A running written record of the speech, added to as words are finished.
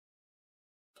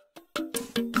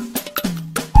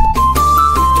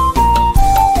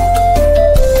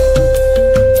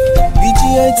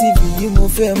TV yìí mo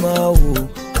fẹ́ máa wò,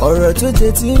 ọ̀rọ̀ tó jẹ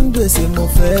tí ń gbèsè mo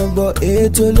fẹ́ gbọ́,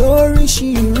 ètò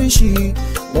lóríṣiríṣi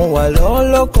wọ́n wà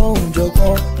lọ́lọ́kan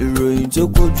òjọ̀kan, ìròyìn tó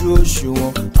kojú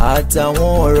òṣùwọ̀n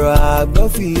àtàwọn ọ̀rọ̀ àgbọ́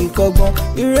fi kọ́gbọ́n,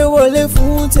 eré wọlé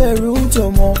fún tẹ̀rù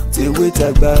tọmọ tèwe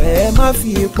tàgbà ẹ má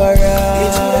fi para.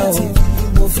 Naijiria TV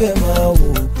mo fẹ́ máa wò,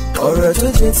 ọ̀rọ̀ tó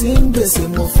jẹ tí ń gbèsè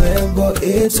mo fẹ́ gbọ́,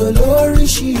 ètò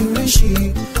lóríṣiríṣi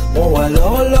wọ́n wà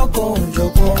lọ́lọ́kan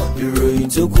òjọ̀kan, ìròyìn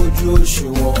tó kojú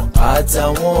òṣùwọ̀n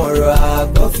àtàwọn ọ̀rọ̀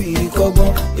àgbọ́ fi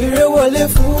kọ́gbọ́n, eré wọlé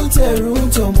fún tẹ̀rù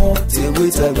tọmọ tèwe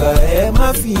tàgbà ẹ má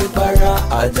fi para.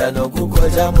 Àjànàkú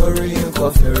kọjá mórí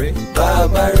nǹkan fèrè,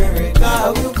 bàbá rere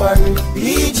káwí parí.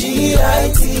 BGI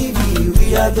TV, we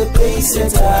are the pace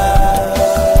setter.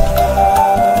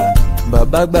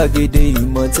 Bàbá gbàgede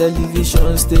ìmọ̀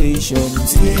tẹlifíṣọ̀n station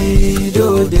tí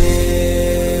dòde.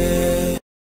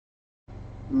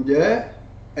 Ǹjẹ́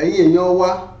ẹ̀yin èèyàn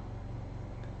wa,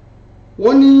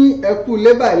 wọ́n ní ẹkú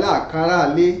lébà ìlà àkàrà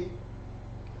lé,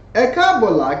 ẹ káàbọ̀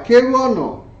làákérú ọ̀nà.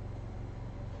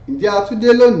 Ǹjẹ́ a tún dé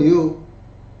lónìí o,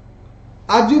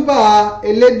 ajúbà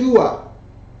elédùà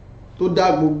tó dá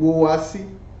gbogbo wa sí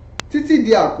títí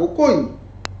di àkókò yìí.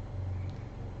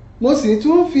 Mo sì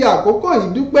tún fi àkókò yìí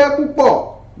dúpẹ́ púpọ̀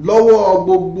lọ́wọ́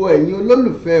gbogbo ẹ̀yin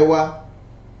olólùfẹ́ wa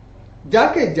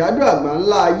jákèjádò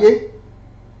àgbáńlá ayé.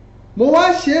 Mo wá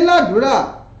ṣe ládùúrà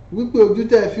wípé ojú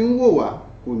tẹ́ fi ń wò wá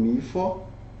kò ní í fọ́,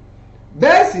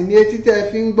 bẹ́ẹ̀ sì ni etí tẹ́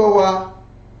fi ń gbọ́ wa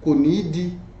kò ní í di.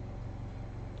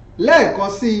 Lẹ́ẹ̀kan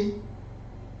sí i,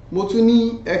 mo tún ní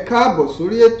ẹ káàbọ̀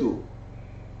sórí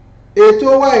ètò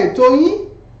wa, ètò yín,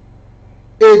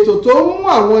 ètò tó ń mú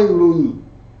àwọn ìròyìn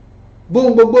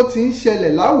bóhun gbogbo tí ń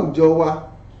ṣẹlẹ̀ láwùjọ wa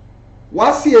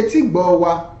wá sí etí gbọ́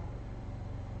wa,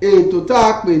 ètò tá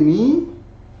a pè ní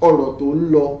ọ̀rọ̀ tó ń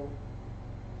lọ.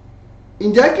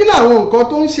 Ǹjẹ́ kí làwọn nǹkan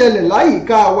tó ń ṣẹlẹ̀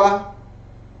láyìíká wa,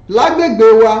 lágbègbè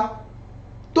wa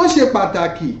tó ṣe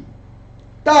pàtàkì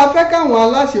tá a fẹ́ káwọn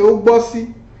aláṣẹ ó gbọ́ sí,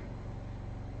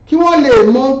 kí wọ́n lè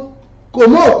mọ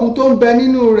kòmó òkun tó ń bẹ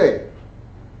nínú rẹ̀,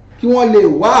 kí wọ́n lè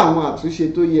wá àwọn àtúnṣe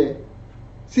tó yẹ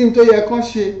sí ní tó yẹ kán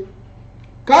ṣe,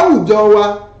 káwùjọ wa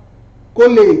kó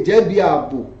lè jẹ́ bí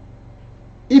ààbò,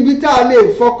 ibi tá a lè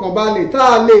fọkànbalẹ̀, tá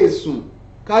a lè sùn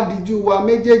ká dijú wa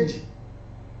méjèèjì.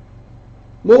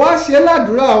 Mo wá ṣe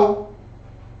ládùúrà o,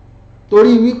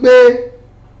 torí wípé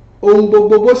ohun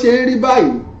gbogbo bó ṣe ń rí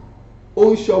báyìí ó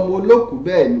ń ṣọmọ olókùú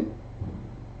bẹ́ẹ̀ ni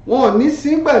wọn ò ní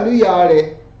sí pẹ̀lú ìyá rẹ̀.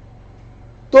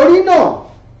 Torí náà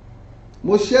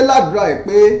mo ṣe ládùúrà ẹ̀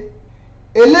pé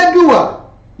elédùà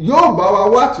yóò bá wa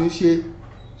wátúnṣe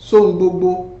sóhun gbogbo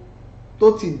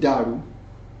tó ti dàrú,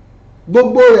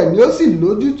 gbogbo rẹ̀ ni ó sì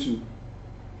lójútùú.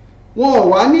 Wọn ò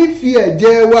wá ní fi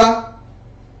ẹ̀jẹ̀ wa,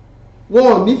 wọn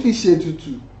ò ní fi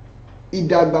ṣètùtù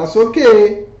ìdàgbàsókè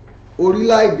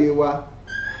orílẹ̀-èdè wa.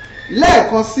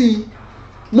 Lẹ́ẹ̀kan sí i,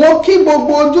 mo kí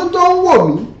gbogbo ojú tó ń wò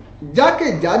mí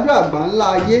jákèjádò àgbáńlá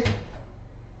ayé.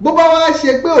 Bó bá wá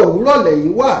ṣe pé òwúrọ̀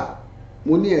lẹ́yìn wà,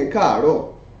 mo ní ẹ káàárọ̀.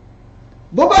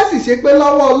 Bó bá sì ṣe pé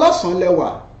lọ́wọ́ ọlọ́sàn lẹ́wà,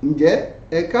 ǹjẹ́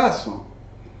ẹ káàsán.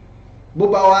 Bó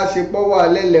bá wá ṣe pọ́wọ́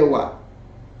alẹ́ lẹ́wà,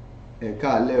 ẹ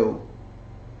káalẹ́ o.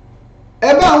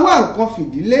 Ẹ bá wá nǹkan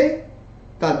fìdílé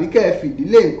tàbí kẹ́ ẹ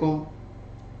fìdílé nǹkan,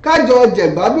 kájọ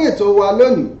jẹ̀gbádùn ètò wa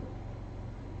lónìí.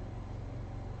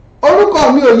 Orúkọ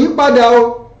mi ò yí padà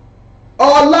o,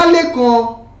 Ọlálékan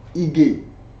Ìgè,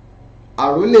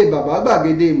 àrólé bàbá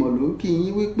gbàgede ìmọ̀ ló ń kí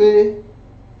yín wípé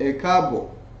ẹ káàbọ̀.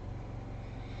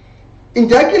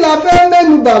 Ǹjẹ́ kí la fẹ́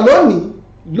mẹ́nubà lónìí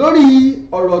lórí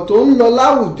ọ̀rọ̀ tó ń lọ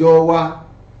láwùjọ wa?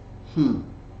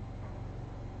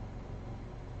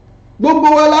 Gbogbo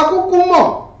wa la kúkú mọ̀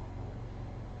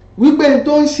wípé n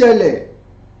tó ń ṣẹlẹ̀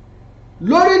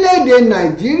lórílẹ̀‐èdè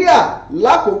Nàìjíríà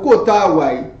lákòókò tá a wà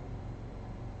yìí,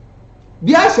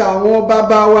 bí àṣà àwọn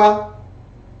bàbá wa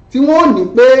tí wọ́n ní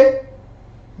pé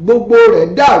gbogbo rẹ̀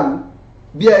dàrú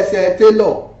bí ẹsẹ̀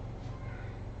télọ̀.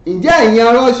 Ǹjẹ́ ẹ̀yin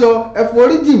aránṣọ ẹ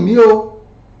foríjì mí o,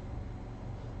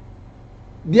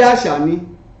 bí àṣà ni.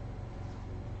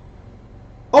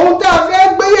 Ohun tá a fẹ́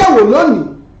gbéyẹ̀wò lónìí,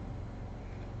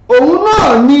 òun náà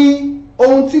ni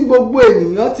ohun tí gbogbo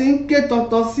ènìyàn ti ń ké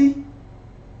tantan sí,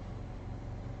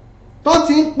 tó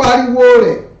ti ń pariwo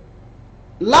rẹ̀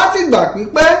látìgbà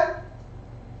pípẹ́,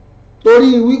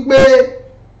 torí wípé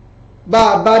bá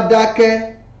a bá dákẹ́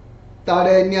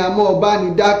tara ẹni a mọ́ ọba ni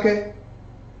dákẹ́.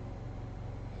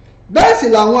 Bẹ́ẹ̀ sì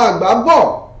làwọn àgbà bọ̀,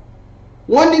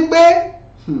 wọ́n ní pé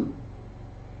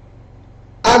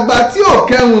àgbà tí ò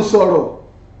kẹrùn sọ̀rọ̀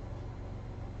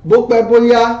bó pẹ́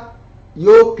bóyá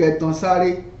yóò kẹtàn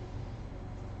sáré.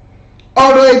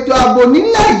 Ọ̀rọ̀ ètò ààbò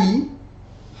nílẹ̀ yìí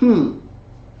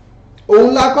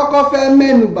òun la kọ́kọ́ fẹ́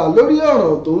mẹ́nubà lórí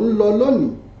ọ̀rọ̀ tó ń lọ lónìí.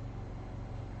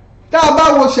 tá a bá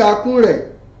wo ṣàkún rẹ̀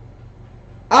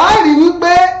a rí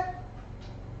wípé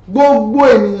gbogbo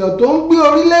ènìyàn tó ń gbé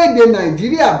orílẹ̀-èdè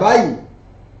Nàìjíríà báyìí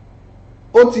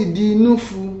ó ti di inú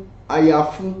fu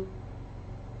àyàfu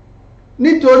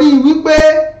nítorí wípé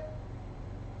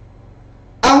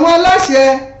àwọn aláṣẹ,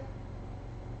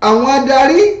 àwọn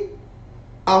adarí,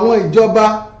 àwọn ìjọba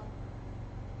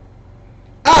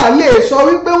a lè sọ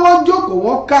wípé wọ́n jókòó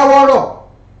wọ́n káwọ́rọ̀,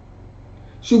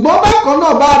 ṣùgbọ́n bákan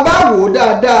náà bá a bá wò ó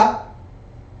dáadáa,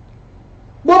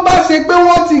 bó bá ṣe pé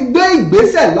wọ́n ti gbé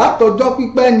ìgbésẹ̀ látọjọ́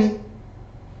pípẹ́ ni,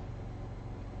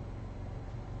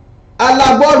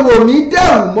 alábọ́rù ò ní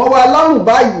dẹ̀rù mọ́ wa lọ́rùn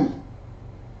báyìí,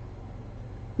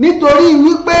 nítorí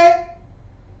wípé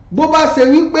bó bá ṣe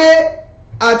wípé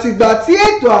àtìgbà tí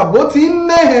ètò ààbò ti ń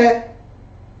mẹ́hẹ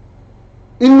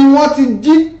ni wọ́n ti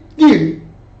jí gìrì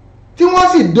tí wọ́n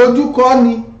sì dojúkọ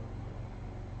ni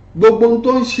gbogbo ohun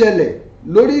tó ń ṣẹlẹ̀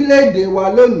lórílẹ̀‐èdè wa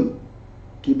lónìí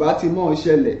kì bá ti mọ́ ọ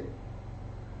ṣẹlẹ̀.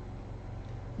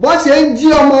 bó ṣe ń jí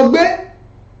ọmọ gbé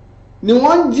ni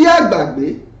wọ́n ń jí àgbà gbé,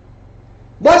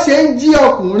 bó ṣe ń jí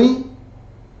ọkùnrin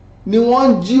ni wọ́n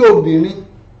ń jí obìnrin.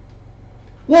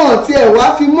 wọn ò tiẹ̀ wá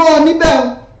fi mọ́ ọ níbẹ̀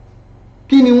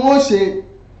kí ni wọ́n ṣe?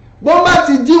 bó bá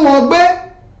ti jí wọn gbé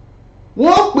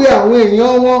wọ́n pe àwọn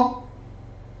èèyàn wọn,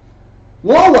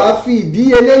 wọ́n wàá fi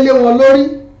ìdíyelé lé wọn lórí.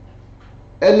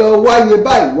 ẹ lọ wáyé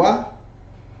báyìí wá,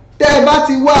 tẹ́ ẹ bá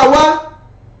ti wá wá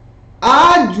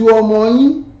á ju ọmọ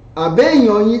yín àbẹ́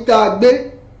èèyàn yín tá a gbé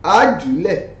á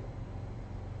jùlẹ̀.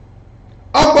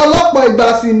 ọ̀pọ̀lọpọ̀ ìgbà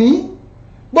sì ní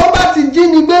bó bá ti jí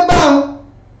ni gbé báwọn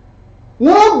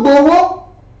wọ́n gbowó,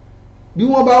 bí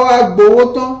wọ́n bá wá gbowó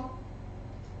tán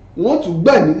wọ́n tún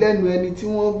gbẹ̀mí lẹ́nu ẹni tí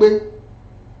wọ́n gbé.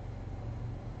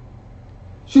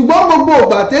 ṣùgbọ́n gbogbo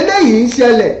ìgbà tẹ́lẹ̀ yìí ń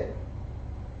ṣẹlẹ̀,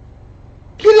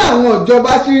 kí làwọn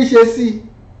ìjọba ṣì ń ṣe sí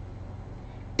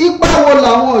i? ipa wo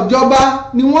làwọn ìjọba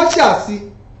ni wọ́n ṣà sí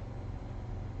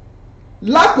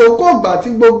lákòókò ìgbà tí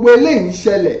gbogbo eléyìí ń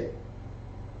ṣẹlẹ̀?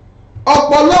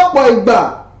 ọ̀pọ̀lọpọ̀ ìgbà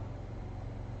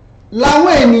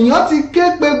làwọn ènìyàn ti ké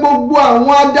pe gbogbo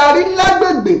àwọn adarí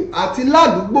lágbègbè àti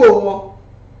ládùúgbò wọn.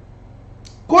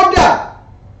 kódà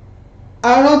a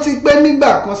rántí pé nígbà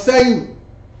kan sẹ́yìn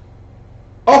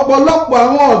ọ̀pọ̀lọpọ̀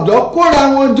àwọn ọ̀dọ́ kóra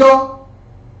wọn jọ,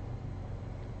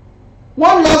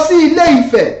 wọ́n lọ sí Ilé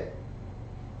Ifẹ̀,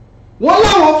 wọ́n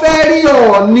láwọn fẹ́ rí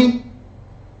Ọọ̀ni.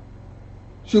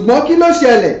 ṣùgbọ́n kí ló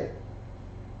ṣẹlẹ̀?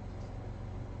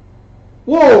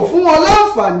 wọn ò fún wọn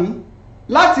láǹfààní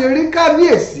láti rí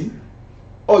kábíyèsí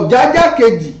Ọ̀jájá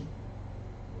kejì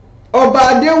ọba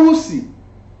Adéwùsì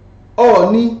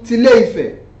Ọọ̀ni tilé Ifẹ̀.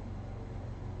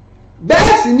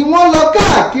 bẹ́ẹ̀ sì ni wọ́n lọ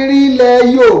káàkiri ilẹ̀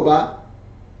Yorùbá.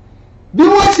 bí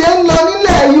wọ́n ṣe ń lọ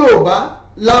nílẹ̀ Yorùbá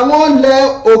làwọn ilẹ̀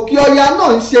Òkè Ọya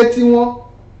náà ń ṣe tiwọn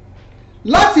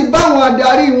láti báwọn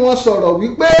adarí wọn sọ̀rọ̀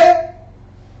wípé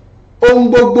ohun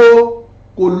gbogbo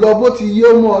kò lọ bó ti yé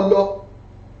mọ́ ọ lọ.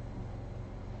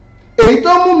 èyí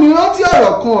tó mú mi rántí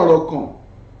ọ̀rọ̀ kan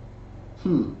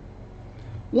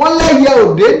wọ́n lẹ́yẹ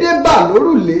ò déédé bà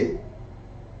lórùlé,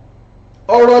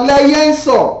 ọ̀rọ̀ lẹ́yẹ ń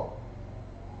sọ.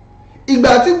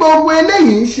 ìgbà tí gbogbo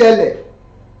eléyìí ń ṣẹlẹ̀,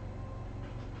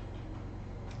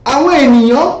 àwọn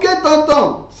ènìyàn ń ké tantan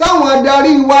sáwọn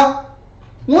adarí wa,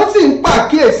 wọ́n sì ń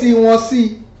pàkíyèsí wọn sí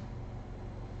i.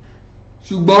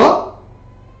 ṣùgbọ́n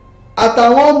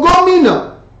àtàwọn gómìnà,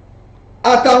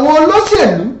 àtàwọn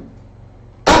olóṣèlú,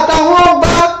 àtàwọn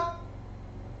ọba,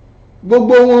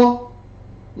 gbogbo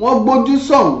wọ́n gbójú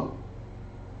sọ̀hún.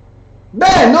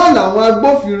 bẹ́ẹ̀ náà làwọn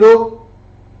agbófinró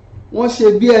wọ́n ṣe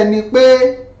bí ẹni pé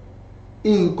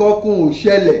nǹkan kan ò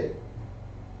ṣẹlẹ̀.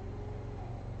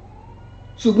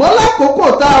 ṣùgbọ́n lákòókò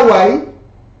tá a wà yìí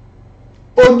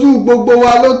ojú gbogbo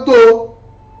wa ló tó.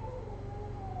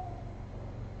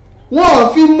 wọ́n ò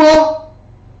fi mọ́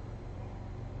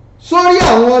sórí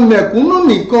àwọn mẹ̀kúnnù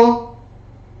nìkan.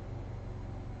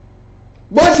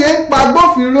 bó ṣe ń pa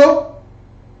agbófinró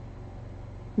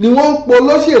ni wọ́n ń po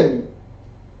olóṣèlú,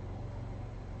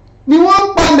 ni wọ́n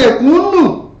ń pa mẹ̀kúnnù.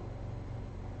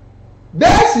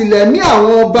 bẹ́ẹ̀ sì lẹ̀mí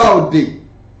àwọn ọba òde.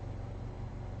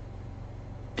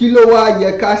 kí ló wá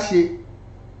yẹ ká ṣe?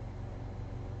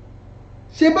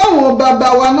 ṣe báwọn bàbá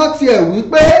wa náà tiẹ̀ wí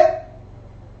pé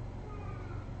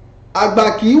àgbà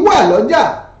kì í wà lọ́jà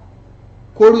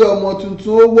kórí ọmọ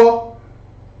tuntun ó wọ́.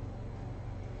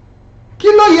 kí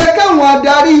ló yẹ káwọn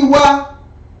adarí wa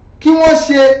kí wọ́n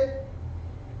ṣe?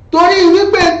 torí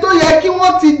wípé tó yẹ kí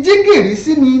wọ́n ti jí gìrì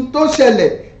sí ni tó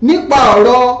ṣẹlẹ̀ nípa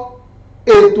ọ̀rọ̀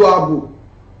ètò ààbò.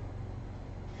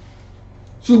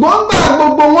 ṣùgbọ́n gbà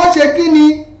gbogbo wọn ṣe kí ni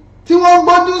tí wọ́n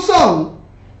gbójú sọ̀hún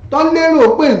tó lérò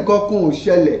pé nǹkan kan ò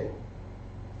ṣẹlẹ̀.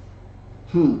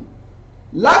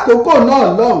 lákòókò náà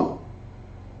lọ́hùn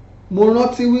mo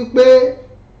rántí wípé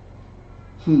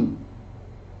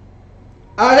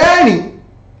ààrẹ rìn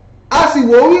a sì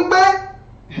wò wípé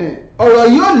ọ̀rọ̀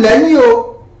yóò lẹ́yìn o,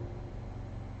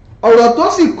 ọ̀rọ̀ tó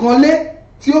sì kanlé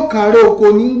tí ó kànré oko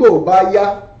nígbò bá yá.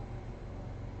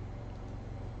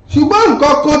 Ṣùgbọ́n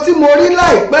nǹkan kan tí mo rí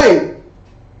láìpẹ́ yìí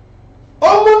ó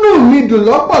múnú mi dùn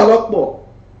lọ́pọ̀lọpọ̀,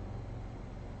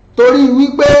 torí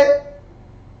wípé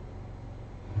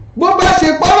bó bá ṣe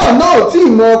pọ́rọ̀ náà ò tí ì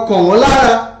mọ ọkàn wọn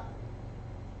lára,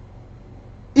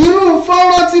 irú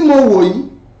fọ́nrán tí mo wò yìí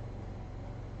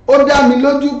ó dá mi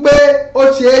lójú pé ó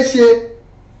ṣeé ṣe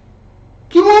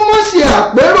kí wọ́n mọ̀ ṣe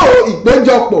àpérò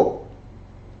ìpéjọpọ̀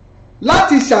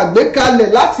láti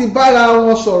ṣàgbékalẹ̀ láti bára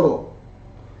wọn sọ̀rọ̀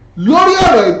lórí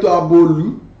ọ̀rọ̀ ètò ààbò ìlú.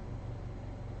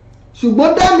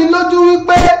 Ṣùgbọ́n dá mi lójú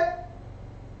wípé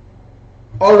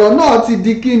ọ̀rọ̀ náà ti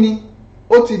di kíni,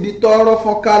 ó ti di tọ́rọ́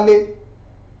fọ́nkálé.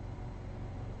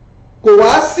 Kò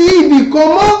wá sí ibì kan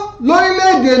mọ́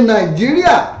lórílẹ̀‐èdè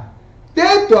Nàìjíríà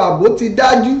téètò ààbò ti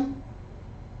dájú.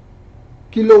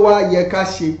 Kí ló wá yẹ ká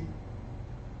ṣe?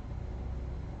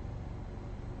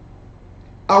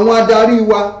 Àwọn adarí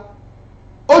wa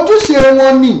ojúṣe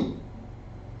wọn ni,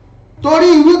 torí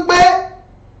wípé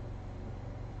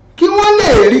kí wọ́n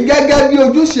lè rí gẹ́gẹ́ bí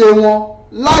ojúṣe wọn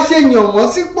la ṣe yàn wọ́n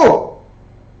sípò.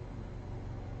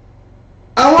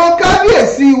 Àwọn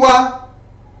kábíyèsí wa,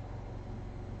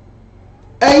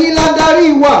 ẹ̀yin ládarí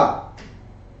wa,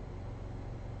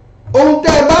 ohun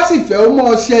tẹ́ ẹ bá sì fẹ́ ó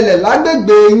mọ́ ṣẹlẹ̀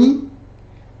lágbègbè yín,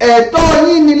 ẹ̀tọ́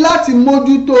yín ni láti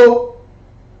mójútó,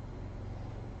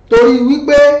 torí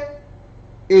wípé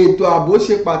ètò ààbò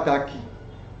ṣe pàtàkì.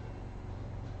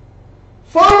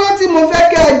 Fọ́nrán tí mo fẹ́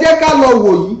kẹ́ ẹ jẹ́ ká lọ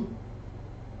wò yìí,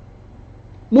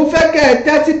 mo fẹ́ kẹ́ ẹ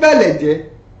tẹ́tí bẹ̀lẹ̀ jẹ́,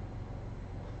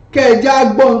 kẹ́ ẹ já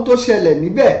gbọ́ ohun tó ṣẹlẹ̀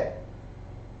níbẹ̀.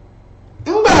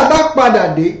 Ńgbà bá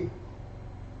padà dé,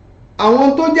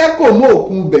 àwọn tó jẹ́ kò mọ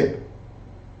òkun bẹ̀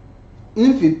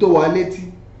ń fi tó wa létí.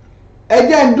 Ẹ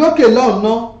jẹ́ ń dókè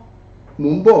lọ́nà, mò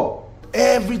ń bọ̀.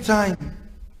 Every time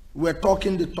we're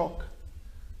talking the talk,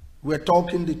 we're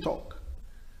talking the talk.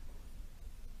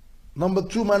 Number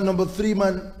 2 man, number 3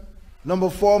 man, number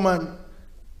 4 man,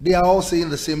 they are all saying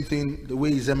the same thing the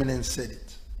way His Eminence said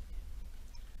it.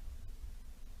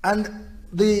 And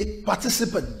the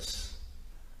participants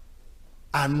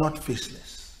are not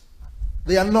faceless.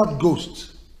 They are not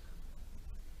ghosts.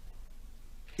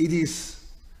 It is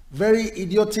very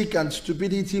idiotic and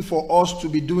stupidity for us to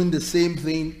be doing the same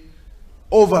thing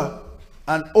over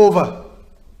and over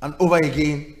and over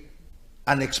again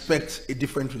and expect a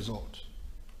different result.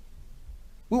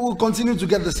 We will continue to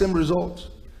get the same result.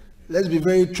 Let's be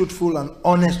very truthful and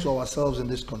honest to ourselves in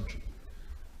this country.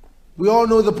 We all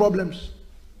know the problems.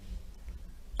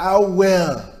 How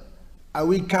well are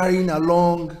we carrying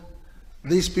along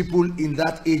these people in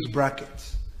that age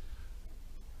bracket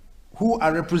who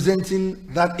are representing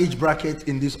that age bracket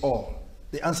in this hall?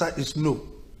 The answer is no.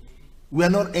 We are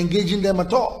not engaging them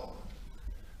at all.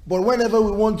 But whenever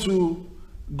we want to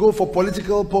go for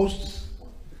political posts,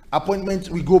 appointments,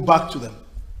 we go back to them.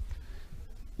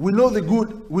 We know the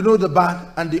good, we know the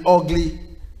bad, and the ugly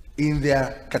in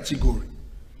their category.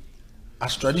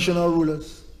 As traditional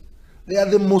rulers, they are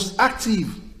the most active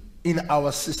in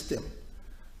our system.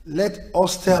 Let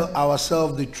us tell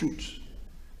ourselves the truth.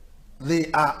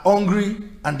 They are hungry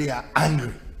and they are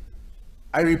angry.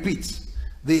 I repeat,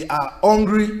 they are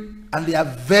hungry and they are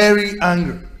very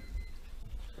angry.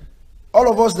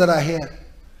 All of us that are here,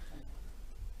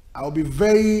 I'll be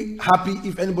very happy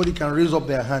if anybody can raise up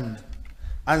their hand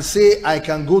and say, I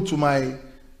can go to my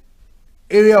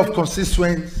area of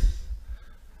constituency,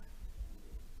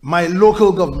 my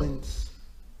local government,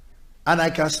 and I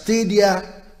can stay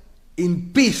there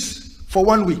in peace for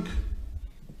 1 week.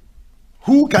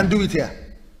 Who can do it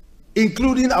here?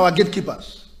 Including our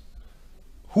gatekeepers.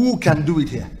 Who can do it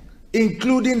here?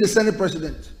 Including the Senate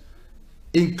President,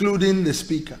 including the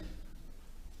Speaker.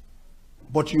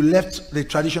 But you left the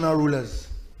traditional rulers.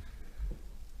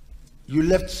 You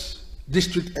left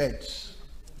district heads,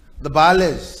 the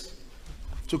Baales,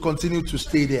 to continue to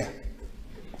stay there.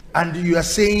 And you are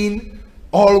saying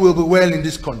all will be well in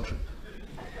this country.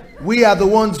 We are the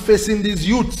ones facing these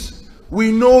youths. We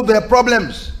know their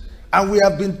problems, and we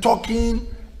have been talking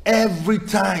every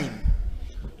time.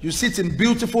 You sit in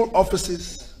beautiful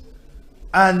offices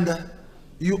and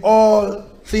you all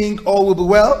think all will be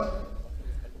well.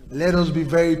 Let us be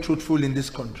very truthful in this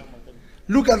country.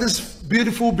 Look at this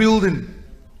beautiful building.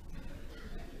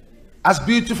 As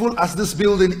beautiful as this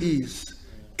building is,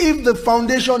 if the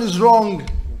foundation is wrong,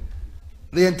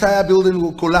 the entire building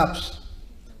will collapse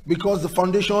because the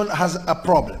foundation has a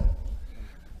problem.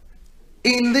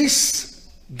 In this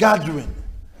gathering,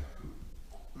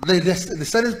 the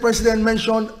Senate President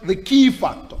mentioned the key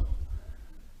factor,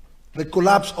 the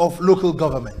collapse of local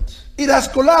government. It has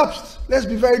collapsed. Let's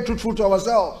be very truthful to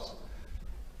ourselves.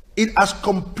 It has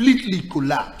completely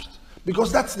collapsed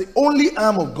because that's the only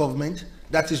arm of government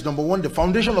that is, number one, the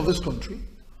foundation of this country.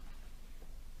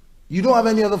 You don't have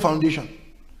any other foundation.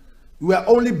 We are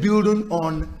only building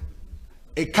on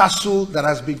a castle that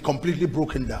has been completely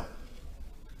broken down.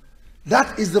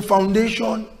 That is the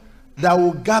foundation that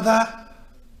will gather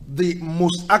the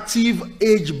most active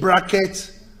age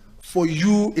bracket for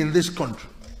you in this country.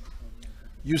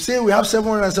 You say we have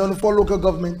 774 local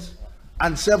governments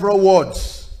and several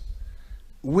wards.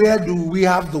 Where do we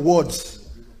have the wards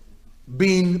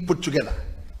being put together?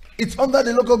 It's under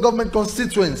the local government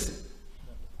constituency.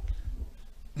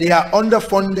 They are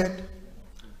underfunded.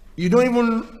 You don't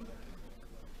even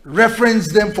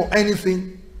reference them for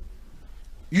anything.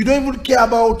 You don't even care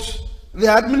about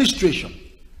their administration.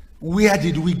 Where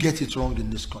did we get it wrong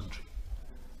in this country?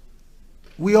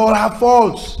 We all have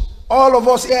faults, all of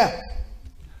us here.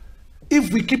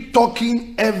 If we keep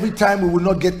talking every time, we will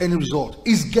not get any result.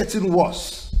 It's getting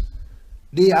worse.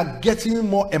 They are getting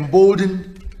more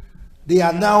emboldened. They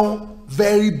are now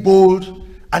very bold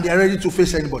and they are ready to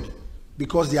face anybody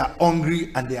because they are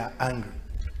hungry and they are angry.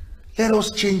 Let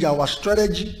us change our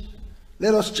strategy.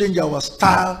 Let us change our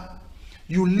style.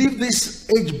 You leave this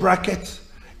age bracket.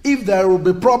 If there will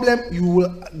be a problem, you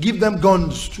will give them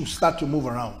guns to start to move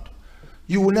around.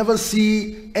 You will never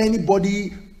see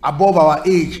anybody above our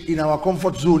age in our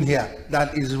comfort zone here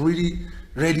that is really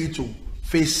ready to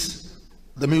face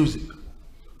the music.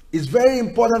 It's very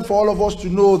important for all of us to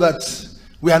know that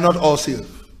we are not all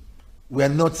safe. We are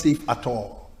not safe at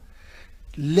all.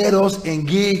 Let us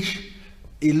engage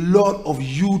a lot of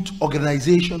youth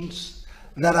organizations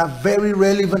that are very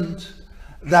relevant,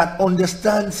 that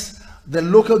understands the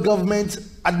local government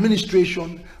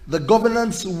administration, the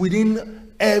governance within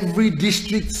every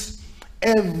district,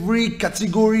 every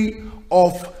category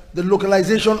of the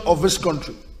localization of this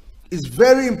country. It's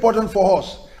very important for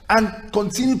us, and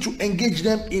continue to engage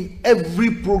them in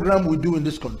every program we do in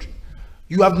this country.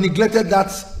 You have neglected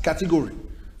that category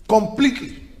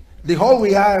completely. The whole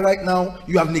we are right now,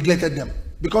 you have neglected them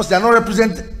because they are not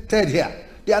represented here.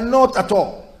 They are not at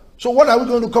all. So what are we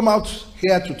going to come out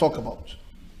here to talk about?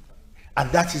 And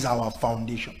that is our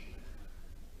foundation.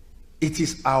 It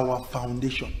is our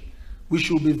foundation. We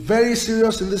should be very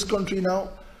serious in this country now.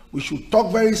 We should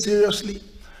talk very seriously.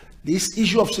 This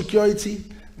issue of security,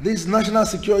 this national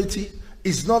security,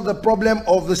 is not the problem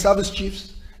of the service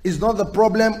chiefs. It's not the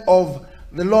problem of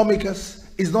the lawmakers.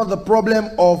 It's not the problem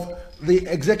of the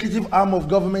executive arm of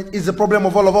government. It's the problem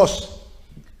of all of us.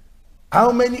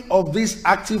 How many of this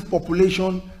active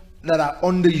population that are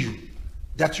under you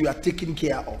that you are taking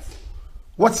care of?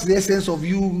 What's the essence of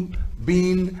you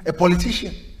being a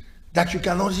politician? That you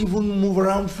cannot even move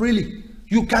around freely.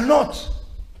 You cannot.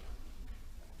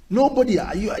 Nobody.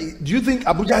 Do you think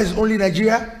Abuja is only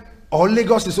Nigeria? Or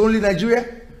Lagos is only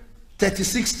Nigeria?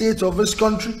 36 states of this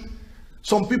country.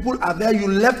 Some people are there, you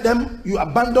left them, you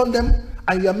abandoned them,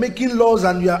 and you are making laws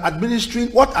and you are administering.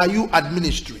 What are you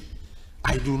administering?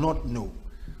 I do not know.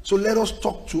 So let us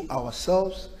talk to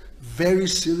ourselves very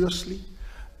seriously.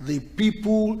 The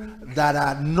people that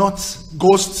are not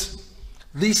ghosts,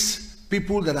 these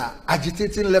people that are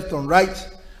agitating left and right,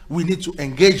 we need to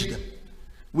engage them.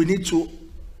 We need to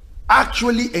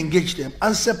actually engage them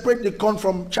and separate the corn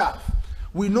from chaff.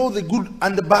 We know the good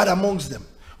and the bad amongst them.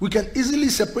 We can easily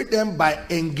separate them by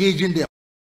engaging them.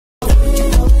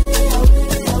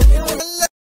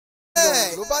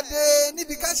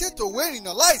 Níbi ká ṣètò òwe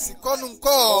ìrìnnà láìsí kọ́nu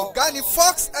ńkọ́. Ọ̀gá ni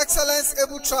Fox Excellence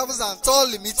Able Travels and Tour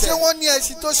Limited. Ṣé wọ́n ní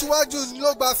ẹṣin tó ṣíwájú ni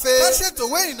ló gba fe? Ká ṣètò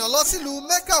òwe ìrìnnà lọ sílùú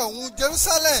Mecca òun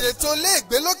Jerusalem. Ṣètò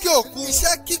iléègbé lókè òkun.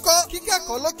 Iṣẹ́ kíkọ́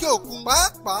kíkẹ́kọ̀ọ́ lókè òkun.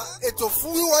 Pàápàá ètò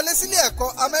fún wíwọlé sílé ẹ̀kọ́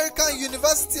American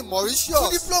University Mauritius.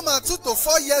 Fún diploma 2 to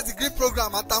 4 years degree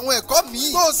program àtàwọn ẹ̀kọ́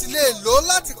míì. Tó o sì lè lò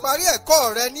láti parí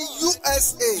ẹ̀kọ́ rẹ ní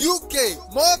USA, UK,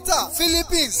 Malta,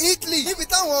 Philippines, Italy. Níbi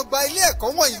táwọn ọgbà ilé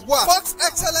ẹ̀kọ́ wọ̀nyí wà. Fox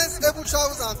Excellence Able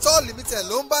Travels and Tour Limited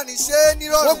ló ń bá ní ṣe é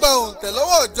nírọ̀rùn. Wọ́n gba òǹtẹ̀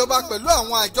lọ́wọ́ ìjọba pẹ̀lú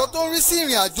àwọn àjọ tó ń rí sí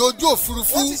ìrìn àjò ojú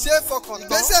òfurufú. Wọ́n sì ṣe é fọkàn tán.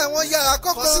 Ìgbésẹ̀ wọn yára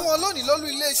kọ́kọ́. Kàn sí wọn lónìí lólú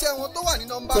iléeṣẹ́ wọn tó wà ní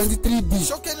nọ́mbà 23B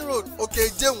Shokeni Road, Òkè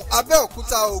Ìjẹun,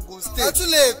 Abẹ́òkúta, Ògùn State. Ẹ tún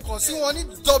lè kàn sí wọn ní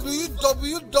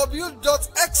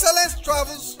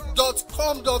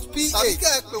www.excellencetravels.com.pa tàbí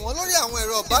kẹ́ ẹ pè wọ́n lórí àwọn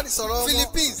ẹ̀rọ ìbánisọ̀rọ̀ wọn.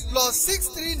 Philippines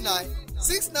 +639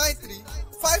 693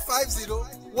 550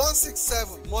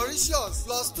 167. Mauritius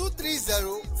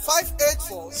 +230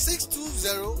 584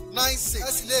 620 96.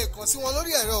 Ẹ sì lè kàn sí wọn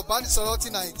lórí ẹ̀rọ ìbánisọ̀rọ̀ ti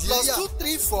Nàìjíríà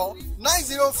 +234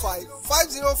 905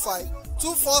 505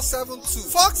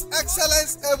 2472 Fox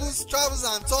Excellence Evans Travels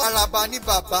and Tours. Àràbà ni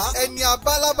bàbá, ẹni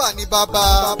abálábà ni bàbá.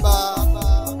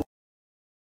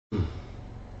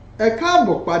 Ẹ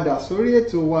káàbọ̀ padà sórí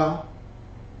ètò wa,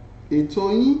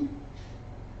 ètò yín,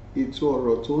 ètò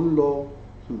ọ̀rọ̀ tó ń lọ.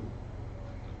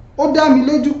 Ó dá mi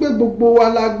lójú pé gbogbo wa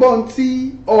la gbọ́n tí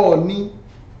Ọọ̀ni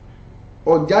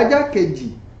Ọ̀jájá kejì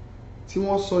tí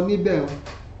wọ́n sọ níbẹ̀.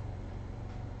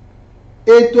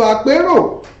 Ètò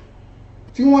àpérò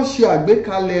tí wọ́n ṣe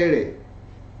àgbékalẹ̀ rẹ̀,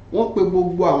 wọ́n pe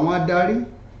gbogbo àwọn adarí,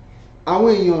 àwọn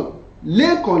èèyàn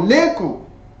lẹ́ẹ̀kan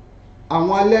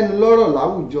àwọn alẹ́nulọ́rọ̀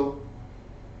láwùjọ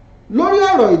lórí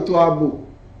ọ̀rọ̀ ètò ààbò.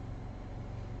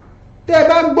 Tẹ́ ẹ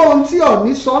bá gbọ́ ohun tí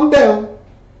Ọọ̀ni sọ ń bẹ̀ wọn,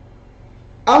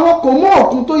 àwọn kò mú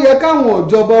òkun tó yẹ káwọn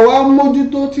ìjọba wa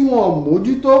mójútó tí wọn ò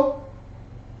mójútó,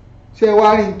 ṣe wá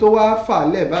rí tó wá fà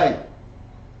lẹ̀ báyìí.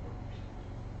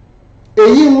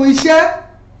 Èyí ń iṣẹ́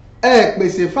ẹ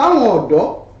pèsè fáwọn ọ̀dọ́.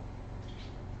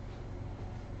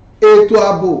 Ètò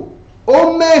ààbò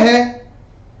ó mẹ́hẹ.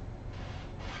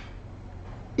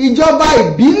 Ìjọba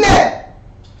ìbílẹ̀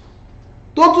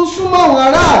tó tún súnmọ́ àwọn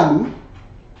aráàlú,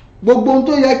 gbogbo ohun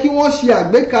tó yẹ kí wọ́n ṣe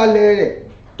àgbékalẹ̀ rẹ̀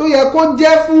tó yẹ kó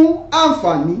jẹ́ fún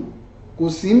àǹfààní kò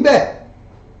sí ńbẹ̀,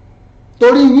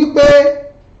 torí wípé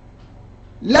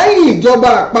lẹ́yìn ìjọba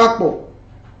àpapọ̀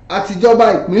àtijọba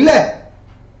ìpínlẹ̀,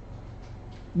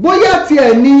 bóyá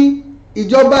tiẹ̀ ni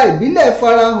ìjọba ìbílẹ̀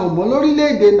farahàn mọ́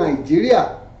lórílẹ̀‐èdè Nàìjíríà,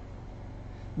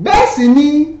 bẹ́ẹ̀ sì ni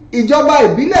ìjọba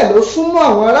ìbílẹ̀ ló súnmọ́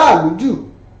àwọn aráàlú jù.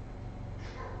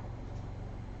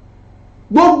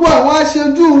 Gbogbo àwọn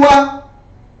aṣojú wa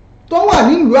tó wà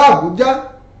nílùú Àbújá,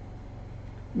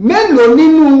 mélòó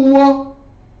nínú wọn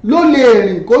ló lè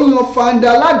rìn kó yan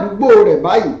fanda ládùúgbò rẹ̀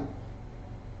báyìí?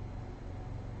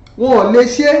 Wọn ò lè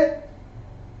ṣe,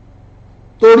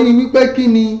 torí wípé kí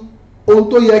ni ohun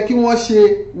tó yẹ kí wọ́n ṣe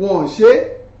wọn ò ṣe.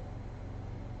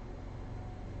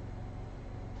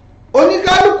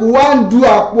 Oníkálùkù wá ń du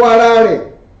àpò ara rẹ̀.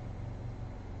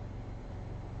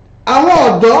 Àwọn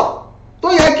ọ̀dọ́ tó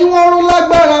yẹ kí wọ́n ró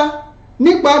lágbára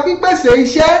nípa pípèsè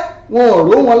iṣẹ́, wọn ò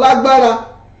ró wọn lágbára.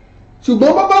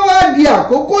 Ṣùgbọ́n bàbá wá di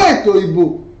àkókò ètò ìbò,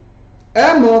 ẹ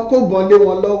mọ̀ kó bọ́n lé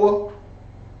wọn lọ́wọ́.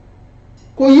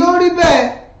 Kò yóò rí bẹ́ẹ̀.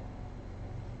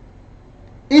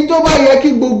 Ìtó bá yẹ kí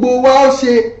gbogbo wa ó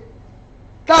ṣe,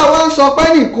 táwa ń sọ pé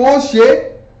nìkan ó ṣe,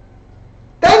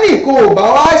 tẹ́nìkan ò bá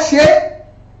wá ṣe,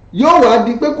 yóò wá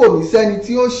di pé kò ní sẹ́ni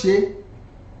tí ó ṣe.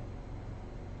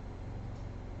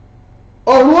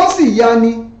 Ọ̀run ó sì yá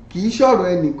ni, kì í ṣọ̀rọ̀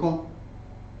ẹnìkan.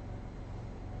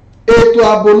 Ètò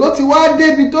ààbò ló ti wá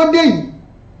débi tó dé yìí.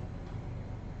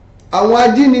 Àwọn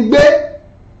ajínigbé,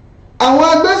 àwọn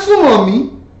agbésùnmọ̀mí,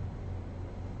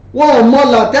 wọn ò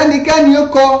mọ̀là tẹ́nikẹ́ni ó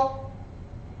kọ.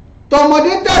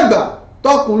 Tọmọdé tàgbà,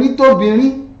 tọkùnrin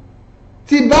tóbìnrin,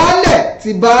 ti baálẹ̀ ti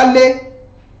baálé,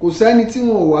 kò sẹ́ni tí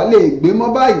wọn ò wá lè gbé mọ́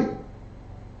báyìí.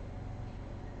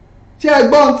 Ṣé ẹ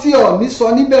gbọ́ ohun tí Ọọ̀ni sọ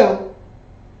níbẹ̀?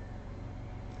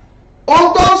 Ohun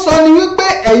tó ń sọ ni wípé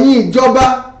ẹ̀yin ìjọba,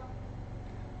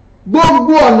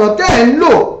 gbogbo ọ̀nà tẹ́ ẹ̀ ń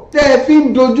lò tẹ́ ẹ fi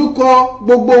ń dojúkọ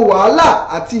gbogbo wàhálà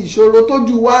àti ìṣòro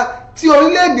tójú wa tí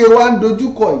orílẹ̀-èdè wa ń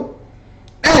dojúkọ yìí,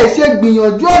 ẹ ṣe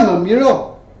gbìyànjú ọ̀nà mìíràn.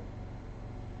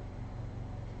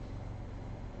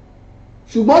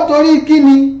 Ṣùgbọ́n torí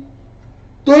kíni?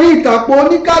 Torí ìtàpọ̀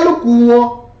oníkálùkù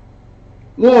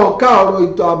wọn ò ka ọ̀rọ̀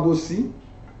ètò ààbò sí.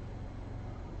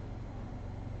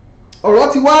 Ọ̀rọ̀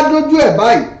ti wá dójú ẹ̀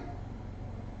báyìí.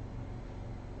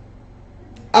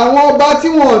 Àwọn ọba tí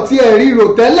wọn ò tiẹ̀ ríro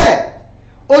tẹ́lẹ̀,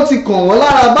 ó ti kàn wọ́n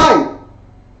lára báyìí.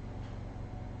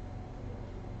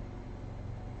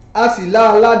 A sì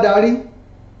ládarí,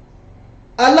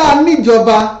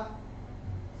 aláníjọba,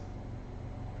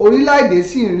 orílẹ̀-èdè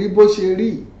sì ń rí bó ṣe rí.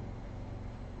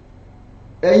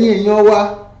 Ẹ̀yin èèyàn wa,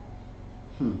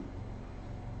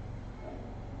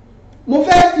 mo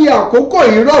fẹ́ fi àkókò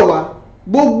yìí rọ̀ wá,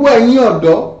 gbogbo ẹ̀yin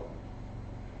ọ̀dọ́,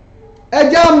 ẹ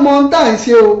jẹ́ á mọ ohun tá à ń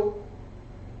ṣe o.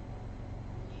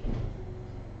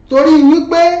 Torí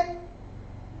wípé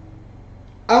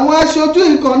àwọn aṣojú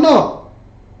nǹkan náà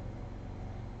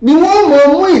ni wọ́n mọ̀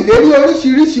mú ìlérí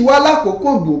oríṣiríṣi wá lákòókò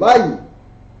ìbò báyìí,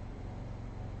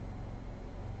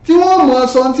 tí wọ́n mọ̀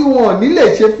sọ tí wọn ò ní lè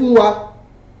ṣe fún wa.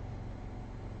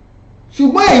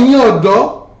 Ṣùgbọ́n ẹ̀yin ọ̀dọ́,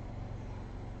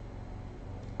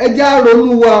 ẹ jẹ́ á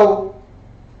ronú wa o.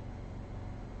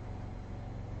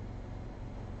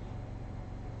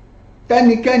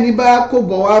 Tẹ́nikẹ́ni bá kó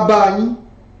bọ̀ wá bá yín,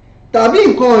 tàbí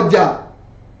nǹkan ọjà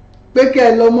pé kẹ́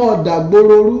ẹ lọ́mọ ọ̀dà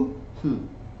gbórórú,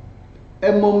 ẹ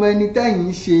mọ ọmọ ẹni tẹ́yìn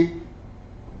ń ṣe.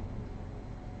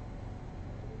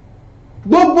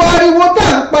 Gbogbo ariwo tá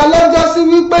à ń pa lọ́jọ́ sí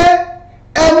wípé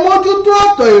ẹ mójútó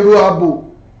ọ̀tọ̀ èrò ààbò,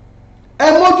 ẹ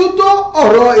mójútó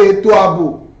ọ̀rọ̀ ètò ààbò.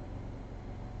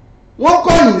 Wọ́n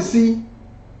kọ̀yìn sí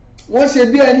wọ́n ṣe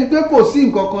bí ẹni pé kò sí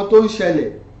nǹkan kan tó ń ṣẹlẹ̀.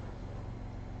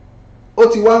 Ó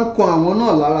ti wá ń kan àwọn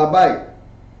náà lára báyìí.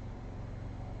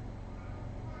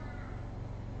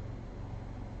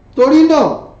 Torí náà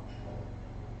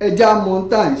ẹja mọ̀ ń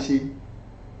tà ń ṣe.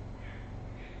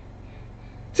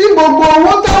 Tí gbogbo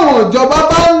owó táwọn ìjọba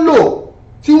bá ń lò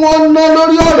tí wọ́n ń ná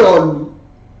lórí ọ̀rọ̀ ìlú,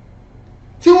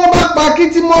 tí wọ́n bá pa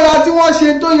kítí mọ́ra tí wọ́n ṣe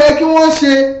tó yẹ kí wọ́n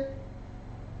ṣe,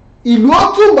 ìlú ó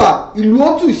tùbà, ìlú ó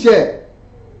tùṣẹ́.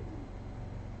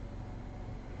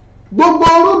 Gbogbo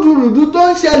rúdurùdu tó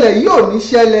ń ṣẹlẹ̀ yìí ò ní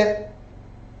ṣẹlẹ̀,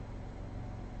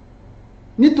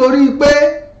 nítorí pé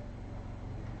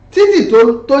títì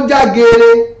tó já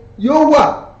geere yóò wà.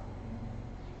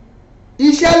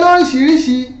 Iṣẹ́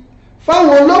lóríṣiríṣi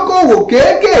fáwọn olókòwò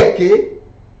kéékèèké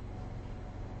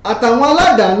àtàwọn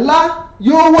aládàá ńlá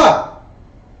yóò wà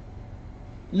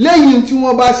lẹ́yìn tí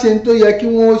wọ́n bá ṣe tó yẹ kí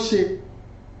wọ́n ó ṣe.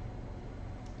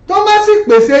 Tó bá sì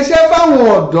pèsè iṣẹ́ fáwọn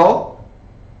ọ̀dọ́,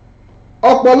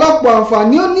 ọ̀pọ̀lọpọ̀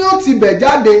àǹfààní ó ti bẹ̀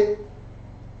jáde.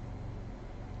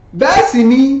 Bẹ́ẹ̀ sì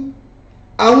ni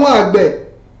àwọn àgbẹ̀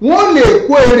wọ́n lè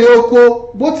kó èrè oko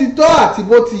bó ti tọ́ àti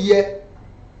bó ti yẹ.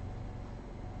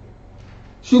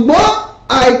 Ṣùgbọ́n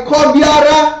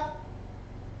àìkọbiara,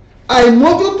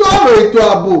 àìmójútó ọ̀rọ̀ ètò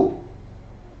ààbò,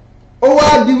 ó wá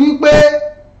di wípé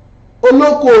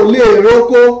olóko ò lè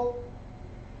roko,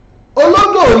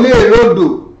 olódò ò lè rodò,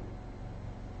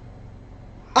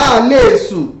 a lè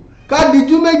sùn ká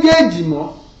dijú méjèèjì mọ́.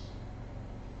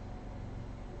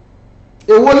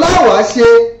 Èwo láwàá ṣe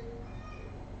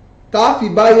tá a fi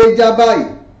báyé já báyìí?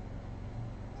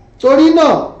 Torí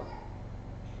náà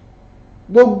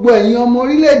gbogbo ẹ̀yin ọmọ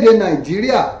orílẹ̀-èdè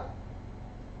Nàìjíríà,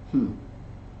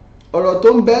 ọ̀rọ̀ tó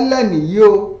ń bẹ ńlẹ̀ nìyí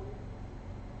o.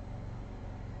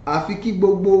 Àfi kí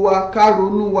gbogbo wa ká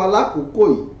ronú wa lákòókò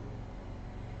yìí,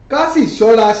 ká sì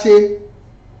ṣọ́ra ṣe.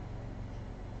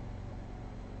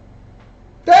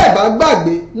 Tẹ́ ẹ̀ bá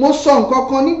gbàgbé, mo sọ nǹkan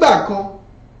kan nígbà kan.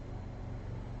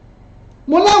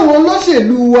 Mo láwọn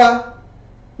olóṣèlú wa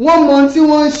wọ́n mọ ohun tí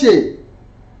wọ́n ń ṣe,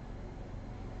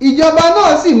 ìjọba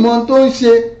náà sì mọ ohun tó ń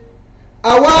ṣe.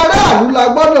 Àwa aráàlú la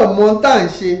gbọ́dọ̀ mọ ohun tá à ń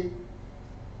ṣe.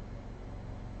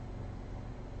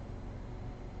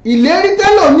 Ìlérí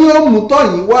tẹ́lò ní ó mú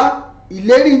tọ̀yìn wá,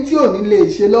 ìlérí tí ò ní lè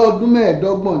ṣe lọ́dún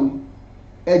 25 ni.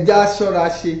 Ẹja ṣọ́ra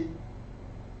ṣe.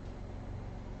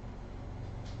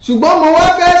 Ṣùgbọ́n mo wá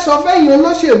fẹ́ sọ fẹ́yìn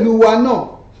olóṣèlú wa náà,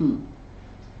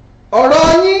 ọ̀rọ̀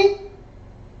yín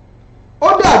ó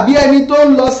dàbí ẹni tó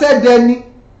ń lọ sẹ́dẹni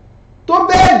tó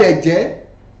bẹ́ẹ̀ dẹ̀ jẹ́.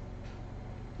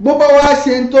 Bó bá wá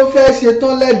ṣe ń tó fẹ́ ṣe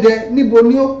tán lẹ́dẹ, níbo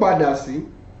ni ó padà sí?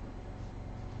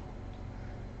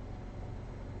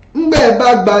 Ńgbẹ́ bá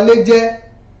gbalé jẹ́,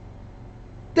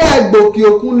 tẹ́ ẹ gbòkè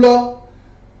òkun lọ,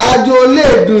 àjò lè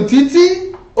dùn títí,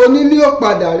 onílé ó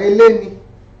padà relé ni.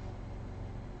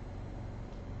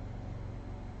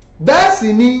 Bẹ́ẹ̀ sì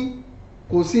ni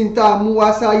kò sí ní tá a mú wá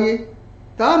sáyé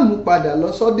tá a mú padà lọ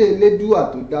sọ́dọ̀ Elédùà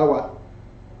tó dá wa.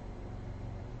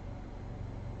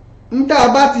 Ń tá a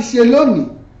bá ti ṣe lónìí,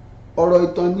 ọ̀rọ̀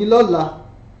ìtàn ni lọ́la.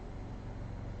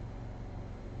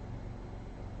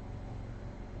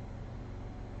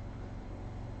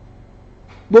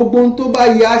 Gbogbo ohun tó bá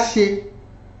yẹ á ṣe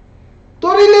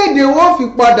torílẹ̀-èdè wọn fi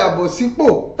padà bọ̀ sípò,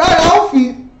 tára ó fi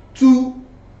tu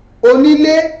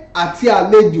onílé àti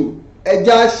àlejò.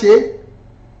 Ẹja ṣe,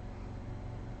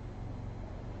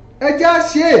 ẹja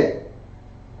ṣe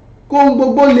kó ohun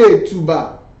gbogbo lè tùbà,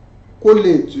 kó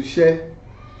lè túṣẹ.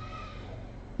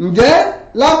 Ǹjẹ́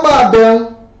lápá abẹ́hùn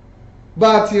bá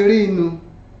a ti rí inú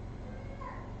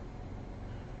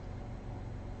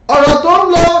ọ̀rọ̀ tó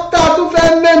ń lọ tá a tún fẹ́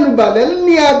mẹ́nu bàlẹ́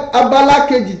ní abala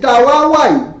kejì tá a wá wà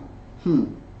yìí.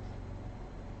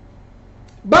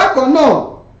 Bákan náà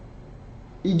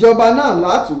ìjọba náà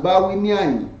látùbá wí ní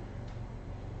àyìn,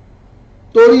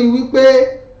 torí wípé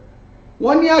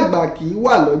wọ́n ní àgbà kì í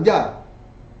wà lọ́jà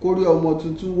kórí ọmọ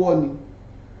tuntun wọ́ ni.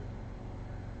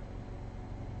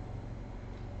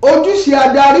 Ojúṣe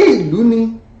adarí ìlú ni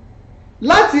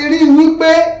láti rí wípé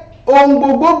ohun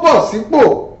gbogbo bọ̀ sípò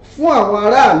fún àwọn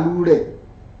aráàlú rẹ̀.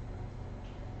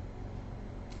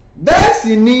 Bẹ́ẹ̀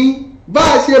sì ni bá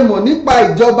a ṣe mọ̀ nípa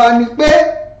ìjọba ni pé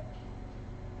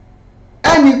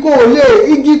ẹnì kan ò lè,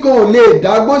 igi kan ò lè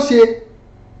dágbó ṣe,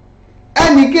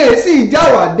 ẹnì kan sì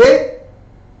jáwàdé.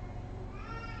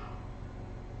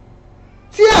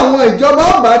 Tí àwọn ìjọba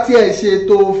ọba tiẹ̀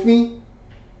ṣètò òfin,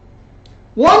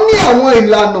 wọ́n ní àwọn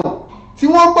ìlànà tí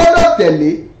wọ́n gbọ́dọ̀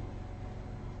tẹ̀lé.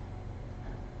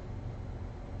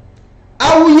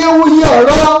 Awuyewuye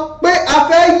ọ̀rọ̀ pé a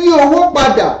fẹ́ yí owó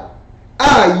padà,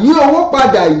 a yí owó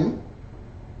padà yìí,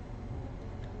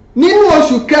 nínú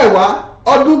oṣù kẹwàá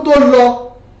ọdún tó lọ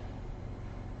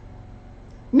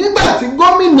nígbà tí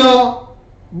gómìnà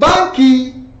báńkì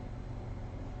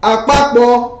àpapọ̀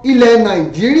ilẹ̀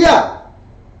Nàìjíríà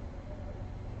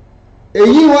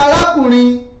èyí wọn arákùnrin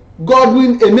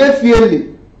Godwin Emefiele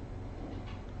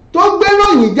tó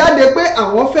gbéròyìn jáde pé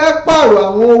àwọn fẹ́ pààrọ̀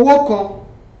àwọn owó kan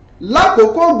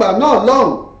lákòókò ìgbà náà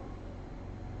lọ́hùn.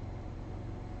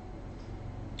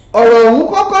 ọ̀rọ̀ ọ̀hún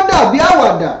kọ́kọ́ dàbí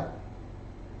àwàdà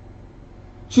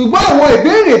ṣùgbọ́n àwọn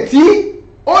ìbéèrè tí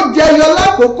ó jẹyọ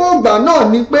lákòókò ìgbà náà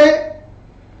ni pé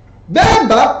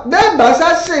bẹ́ẹ̀ bá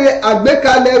ṣàṣe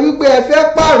àgbékalẹ̀ wípé ẹ fẹ́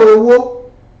pààrọ̀ owó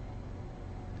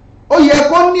ó yẹ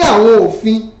kó ní àwọn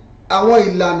òfin àwọn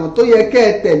ìlànà tó yẹ kẹ́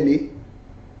ẹ tẹ̀lé.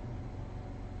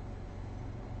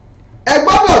 ẹ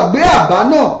gbọ́dọ̀ gbé àbá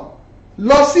náà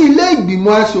lọ sí ilé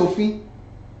ìgbìmọ̀ aṣòfin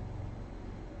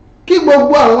kí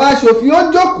gbogbo àwọn aṣòfin ó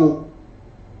jókòó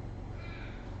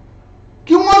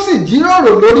kí wọ́n sì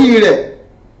jíròrò lórí rẹ̀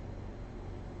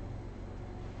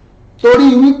torí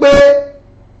wípé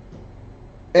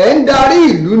ẹ̀ ń darí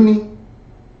ìlú ni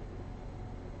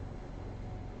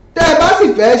tẹ́ ẹ bá sì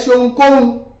fẹ́ ṣe ohunkóhun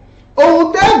ohun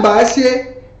tẹ́ ẹ bá ṣe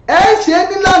ẹ ṣe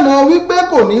nílànà wípé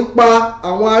kò ní pa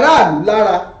àwọn aráàlú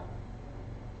lára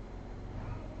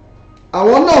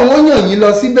àwọn náà wọ́n yàn yín lọ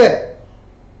síbẹ̀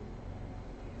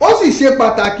ó sì ṣe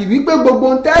pàtàkì wípé gbogbo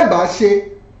ohun tẹ́ ẹ bá ṣe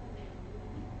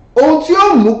ohun tí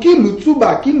ó mú kílù túbà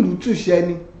kílù túṣẹ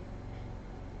ni.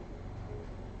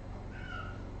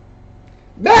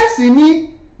 bẹ́ẹ̀ sì ni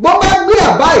bó bá gbé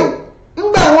àbá yìí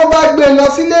ńgbà wọ́n bá gbé lọ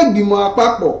sílé ìgbìmọ̀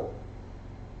àpapọ̀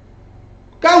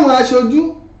káwọn aṣojú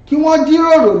kí wọ́n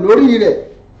jíròrò lórí rẹ̀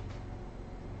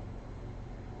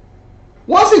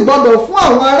wọ́n sì gbọ́dọ̀ fún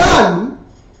àwọn aráàlú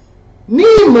ní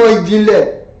ìmọ̀ ìjìnlẹ̀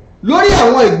lórí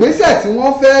àwọn ìgbésẹ̀ tí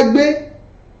wọ́n fẹ́ gbé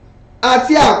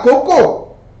àti àkókò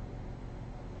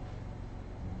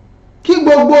kí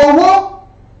gbogbo owó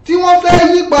tí wọ́n fẹ́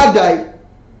yí padà yìí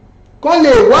kó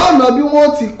lè wá ọ̀nà bí wọ́n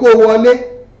ti kó wọlé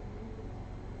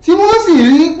tí wọ́n sì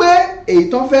rí pé èyí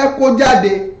tán fẹ́ kó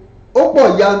jáde ó pọ̀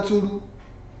yanturu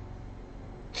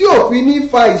tí òfin ní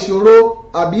fa ìṣòro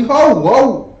àbí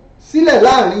họ́wùhọ́wù sílẹ̀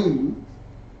láàrin ìlú.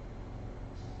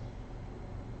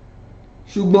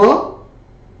 ṣùgbọ́n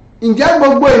ǹjẹ́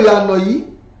gbogbo ìlànà yìí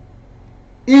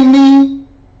ìní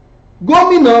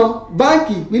gómìnà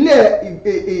báńkì ìpínlẹ̀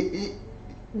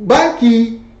báńkì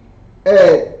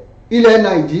ilẹ̀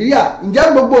Nàìjíríà ǹjẹ́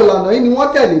gbogbo ìlànà yìí ni wọ́n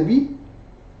tẹ̀lé bí?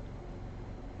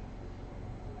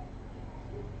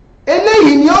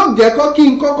 eléyìí ni ó jẹ́ kí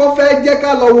n kọ́kọ́ fẹ́ jẹ́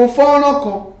ká lọ wo fọ́nrán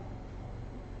kan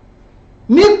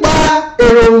nípa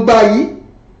èròǹgbà yìí.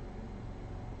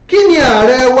 kí ni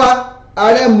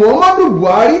ààrẹ Muhammadu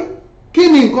Buhari kí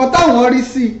ni nǹkan táwọn rí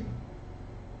sí i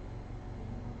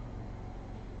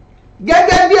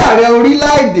gẹ́gẹ́ bí ààrẹ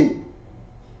orílẹ̀-èdè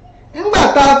nígbà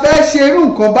tá a fẹ́ ṣe irú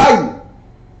nǹkan báyìí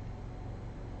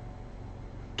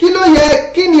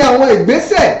kí ni àwọn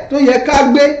ìgbésẹ̀ tó yẹ ká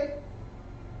gbé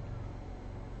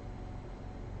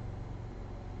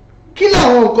kí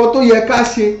làwọn nǹkan tó yẹ ká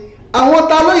ṣe àwọn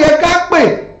ta ló yẹ ká pè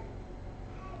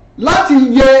láti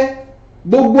yẹ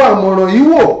gbogbo àmọ̀ràn yìí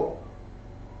wò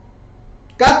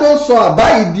ká tó sọ àbá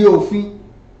yìí di òfin.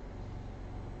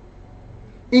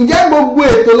 ǹjẹ́ gbogbo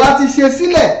ètò láti ṣe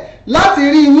sílẹ̀ láti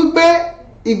rí i wípé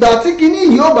ìgbà tí kinní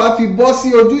yìí ó bá fi bọ́ sí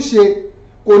ojúṣe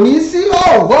kò ní sí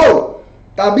họ́ọ̀họ́ọ̀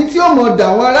tàbí tí ó mọ̀ dà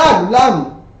àwọn aráàlú láàmú.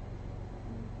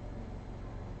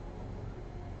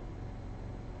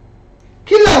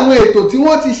 kí làwọn ètò tí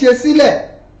wọ́n ti ṣe sílẹ̀?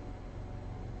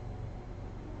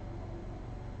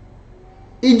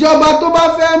 ìjọba tó bá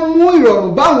fẹ́ mú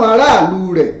ìrọ̀rùn báwọn aráàlú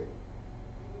rẹ̀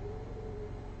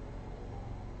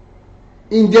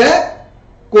ǹjẹ́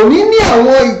kò ní ní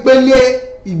àwọn ìpele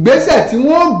ìgbésẹ̀ tí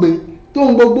wọ́n gbé tó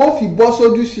ń gbogbo fi bọ́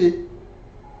sójúṣe?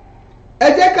 ẹ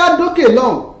jẹ́ ká dókè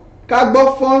lọ́hùn ká gbọ́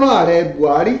fọ́nrán ààrẹ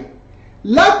Buhari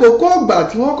lákòókò ìgbà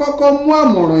tí wọ́n kọ́kọ́ mú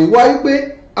àmọ̀ràn yìí wáyé pé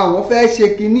àwọn fẹ́ ṣe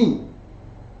kínní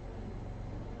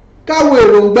káwọn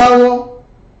èròǹgbà wọn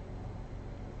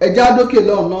ẹja dókè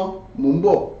lọ́hùn náà mò ń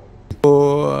bọ̀. So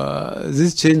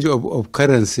this change of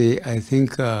currency, I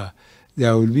think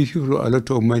there will be people a lot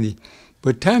of money.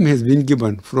 But time has been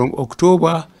given from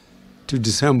October to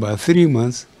December, 3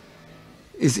 months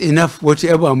is enough,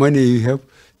 whatever money you have,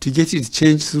 to get it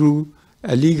changed through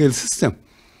a legal system.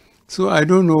 So I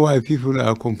don't know why people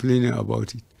are complaining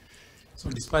about it. So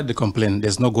despite the complaint,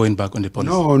 there's no going back on the policy?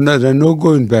 No, there's no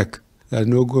going back. There's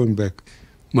no going back.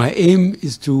 My aim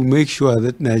is to make sure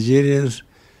that Nigerians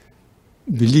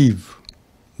believe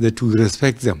that we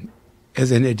respect them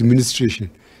as an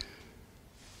administration.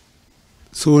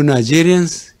 So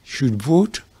Nigerians should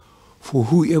vote for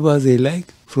whoever they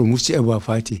like from whichever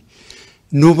party.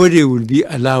 nobody will be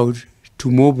allowed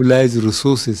to mobilize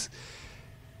resources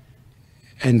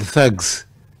and thugs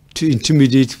to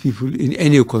intimidate people in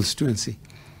any constituency.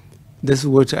 That's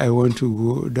what I want to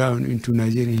go down into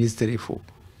Nigerian history for.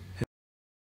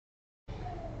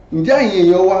 Ǹjẹ́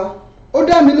èèyàn wa ó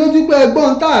dá mi lójú pé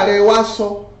ẹgbọ́n táàrẹ wa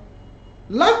sọ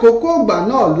lákòókò ìgbà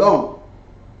náà lọ́hùn.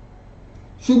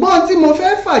 Ṣùgbọ́n tí mo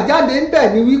fẹ́ fà jáde ń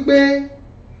bẹ̀ ni wípé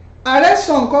ààrẹ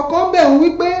sọ nǹkan kan bẹ̀ ń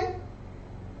wípé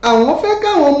àwọn fẹ́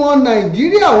káwọn ọmọ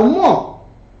Nàìjíríà ó mọ̀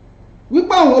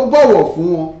wípé àwọn bọ̀wọ̀ fún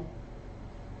wọn.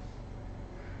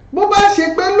 Bó bá ṣe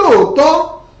pé lóòótọ́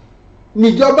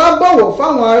níjọba bọ̀wọ̀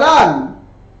fáwọn aráàlú,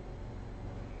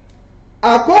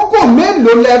 àkókò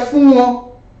mélòó lẹ fún wọn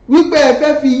wípé ẹ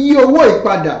fẹ́ fi yí owó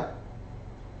ìpadà?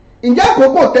 Ǹjẹ́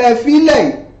àkókò tẹ́ ẹ fi lẹ̀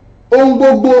yìí ohun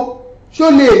gbogbo ṣó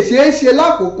lè ṣeé ṣe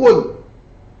lákòókò yìí?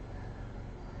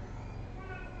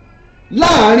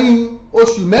 Láàárín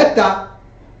oṣù mẹ́ta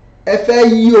ẹ fẹ́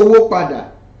yí owó padà.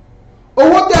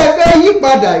 Owó tẹ́ ẹ fẹ́ yí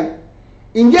padà yìí,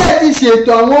 ǹjẹ́ ẹ ti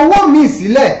ṣètò àwọn owó míì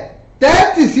sílẹ̀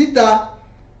tẹ́ẹ̀tì síta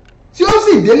tí ó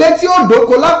sì délé tí ó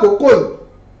dóko lákòókò yìí?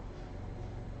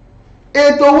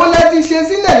 Ètò owó lẹ ti ṣe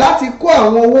sílẹ̀ láti kó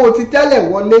àwọn owó ti tẹ́lẹ̀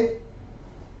wọlé.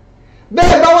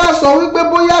 Bẹ́ẹ̀ bá wá sọ wípé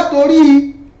bóyá torí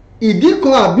ìdí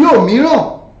kan àbí òmíràn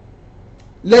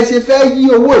lẹ ṣe fẹ́ yí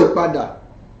owó ìpadà,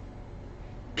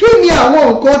 kí ni àwọn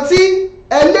nǹkan tí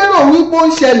ẹ lérò wípé ó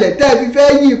ń ṣẹlẹ̀ tẹ́ ẹ fi fẹ́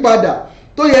yí padà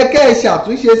tó yẹ kẹ́ ẹ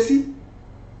ṣàtúnṣe sí?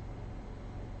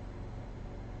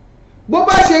 Bó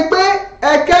bá ṣe pé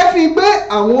ẹ kẹ́fín pé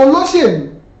àwọn olóṣèlú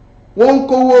wọ́n ń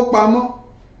kówó pamọ́,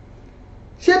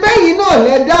 ṣe bẹ́yìn náà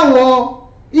lẹ dá wọn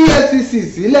EFCC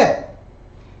sílẹ̀,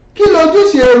 kí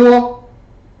lójúṣe wọn?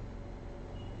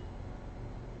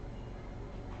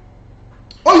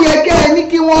 Ó yẹ kẹ́ ẹ ní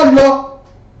kí wọ́n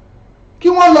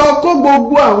lọ kó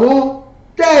gbogbo àwọn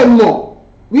tẹ́ ẹ mọ̀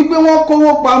wípé wọ́n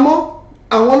kówó pamọ́,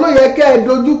 àwọn ló yẹ kẹ́ ẹ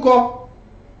dojúkọ.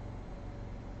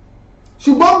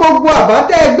 Ṣùgbọ́n gbogbo àbá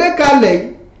tẹ́ ẹ gbé kalẹ̀ yìí,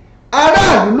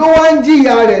 aráàlú ló wá ń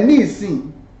jìyà rẹ̀ ní ìsìn.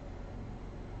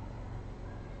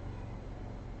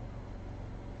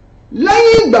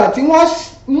 Lẹ́yìn ìgbà tí wọ́n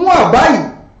mú àbá yìí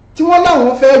tí wọ́n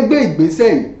láwọn fẹ́ gbé ìgbésẹ̀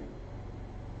yìí,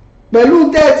 pẹ̀lú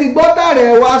tẹ́ ẹ ti gbọ́ tààrẹ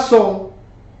wá sọ,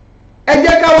 ẹ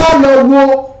jẹ́ ká wá lọ wo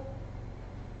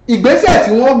ìgbésẹ̀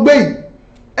tí wọ́n gbé yìí.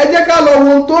 Ẹ jẹ́ ká lọ wo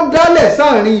ohun tó dálẹ̀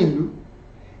sáàrin ìlú.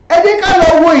 Ẹ jẹ́ ká lọ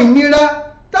wo ìnira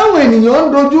táwọn ènìyàn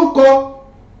ń dojú kọ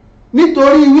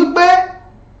nítorí wípé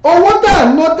owó tá à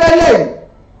ń ná tẹ́lẹ̀ yìí,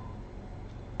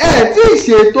 ẹ tí ì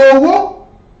ṣètò owó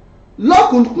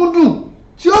lọ́kùnkúndùn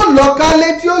tí ó lọ kálé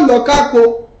tí ó lọ kákó.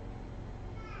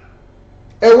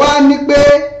 Ẹ wá ní pé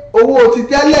owó ti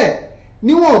tẹ́lẹ̀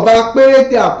níwọ̀nba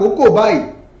péréte àkókò báyìí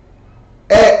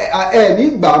ẹ ní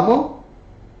gbà mọ́.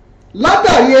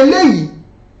 Látàrí eléyìí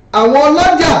àwọn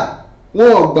ọlọ́jà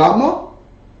wọn ò gbà mọ́.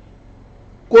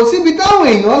 Kò síbi táwọn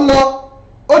èèyàn lọ,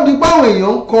 ó di páwọn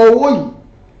èèyàn ń kọ owó yìí.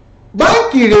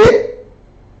 Báǹkì rèé,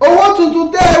 owó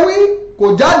tuntun tẹ́ ẹ wí kò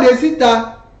jáde síta.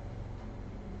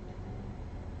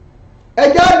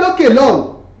 Ẹjá dókè lọ́hùn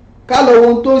ká lọ wo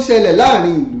ohun tó ń ṣẹlẹ̀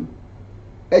láàrin ìlú.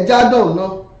 Ẹjá dọ̀hùn náà,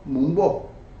 mò ń bọ̀.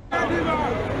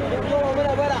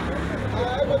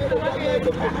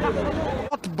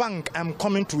 What bank I'm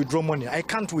coming to withdraw money? I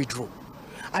can't withdraw.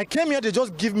 I came here, they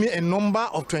just give me a number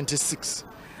of 26.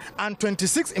 And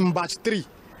 26 in batch 3.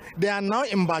 They are now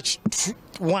in batch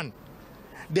 1.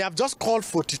 They have just called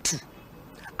 42.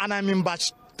 And I'm in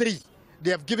batch 3.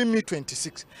 They have given me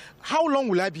 26. How long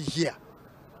will I be here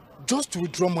just to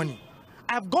withdraw money?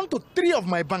 I've gone to 3 of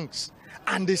my banks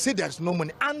and they say there's no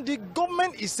money. And the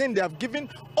government is saying they have given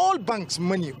all banks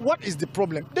money. What is the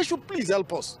problem? They should please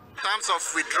help us. In terms of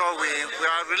withdrawing, we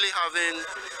are really having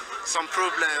some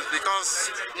problems because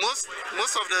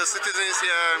most of the citizens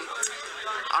here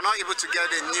are not able to get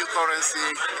a new currency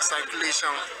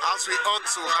circulation as we ought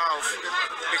to have,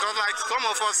 because like some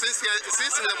of us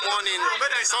since in the morning,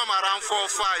 some around 4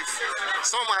 or 5,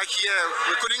 some are here,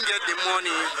 we couldn't get the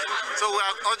money, so we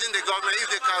are urging the government if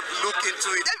they can look into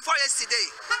it. Day before yesterday,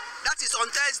 that is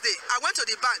on Thursday, I went to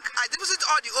the bank. I deposited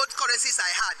all the old currencies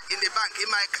I had in the bank, in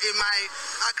my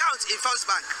account in First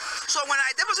Bank. So when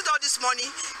I deposited all this money,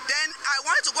 then I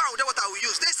wanted to go and withdraw what I will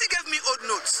use. They still gave me old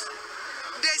notes.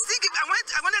 They still give, I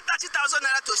wanted 30,000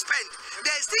 naira to spend.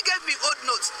 They still gave me old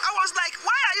notes. I was like,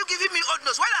 why are you giving me old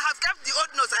notes? Why I have kept the old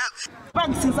notes I have? Bank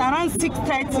bank since around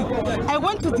 6:30. I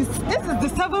went to this is the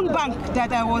 7th bank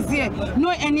that I was here. No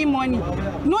any money,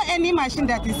 no any machine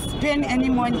that is paying any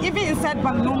money. Even inside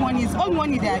bank, no money. It's all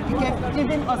money that they kept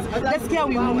giving us. That's why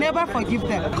we will never forgive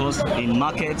them. Because in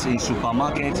markets, in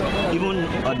supermarkets, even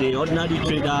the ordinary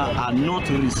trader are not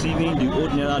receiving the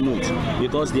old naira notes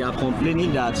because they are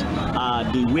complaining that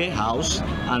the warehouse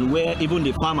and where even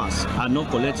the farmers are not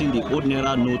collecting the old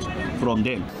naira note from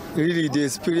them. Really, the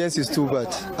experience is too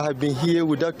bad. I've been here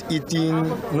without eating,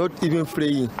 not even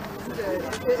praying.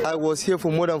 I was here for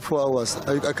more than 4 hours.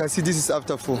 I can see this is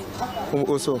after 4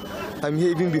 also. I'm here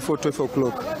even before 12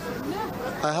 o'clock.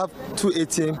 I have 2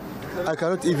 ATM. I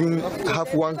cannot even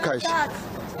have 1 cash.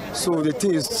 So the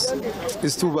thing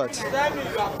is too bad.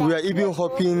 We are even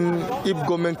hoping if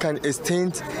government can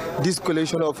extend this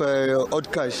collection of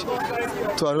odd cash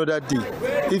to another day.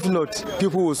 If not,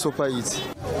 people will suffer it.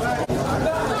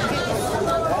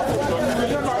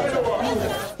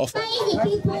 The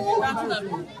people on the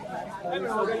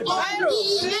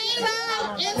naira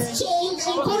exchange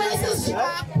in currency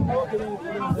swap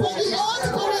for the old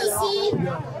currency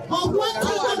of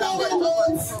 1,000 naira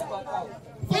notes,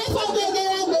 500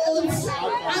 naira notes,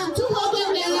 and 200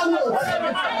 naira notes.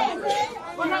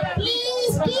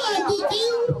 Please be on the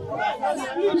queue.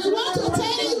 We want to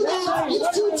tell you that if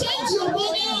you change your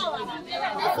money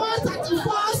before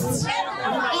 31st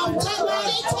of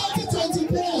January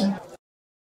 2023.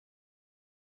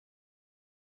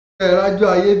 ẹ̀rájọ́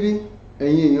ayé bí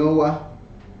ẹ̀yin èèyàn wa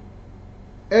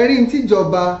ẹ̀rí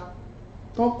tíjọba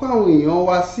tán kó àwọn èèyàn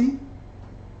wa sí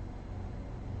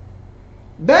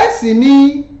bẹ́ẹ̀ sì ni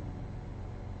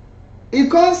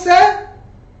ikọ́ ń sẹ́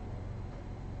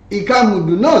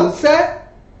ìkamùdù náà ń sẹ́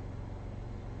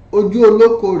ojú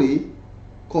olóko rèé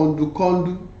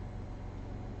kọ̀ǹdùkọ̀ǹdù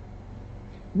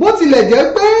bó tilẹ̀ jẹ́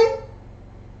pé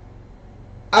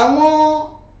àwọn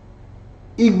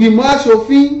ìgbìmọ̀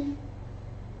aṣòfin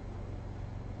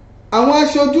àwọn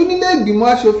aṣojú nílé ìgbìmọ̀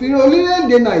aṣòfin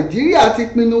orílẹ̀-èdè Nàìjíríà ti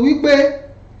pinnu wípé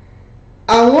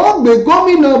àwọn ó gbé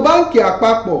gómìnà báǹkì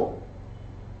àpapọ̀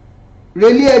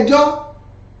relé ẹjọ́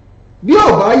bí ò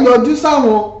bá yọjú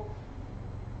sáwọn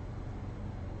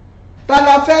ta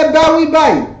la fẹ́ bá wí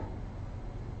báyìí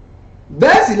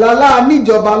bẹ́ẹ̀ sì lálá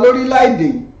níjọba lórílẹ̀-èdè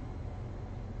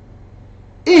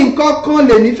nǹkan kan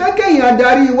lè ní fẹ́ kéèyàn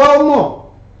adarí wa ó mọ̀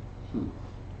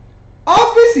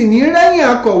ọ́fíìsì ní rẹ́yìn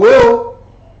akọ̀wé o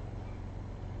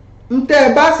ntẹ́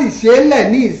ẹ bá sì ṣe é lẹ̀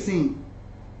ní ìsìn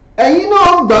ẹ̀yin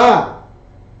náà gbà á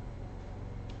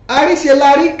àríṣe la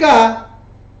rí kà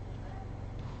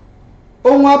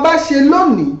ohun abáṣe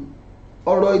lónìí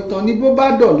ọ̀rọ̀ ìtàn ni bó bá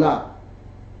dọ̀la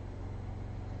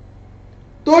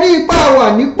torí ipá wà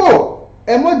nípò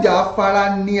ẹ mọ̀jà fara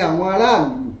ni àwọn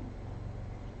aráàlú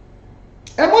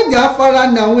ẹ mọ̀jà fara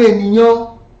ni àwọn ènìyàn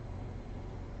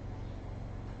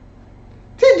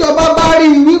tíjọba bá rí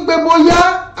i wípé bóyá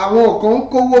àwọn kan ń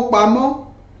kówó pamọ́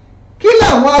kí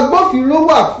làwọn agbófinró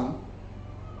wà fún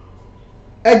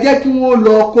ẹ jẹ́ kí wọ́n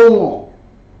lọ kó wọn.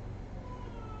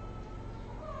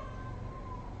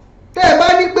 tẹ́ ẹ bá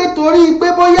ní pé torí pé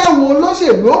bóyá àwọn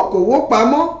olóṣèlú ò kówó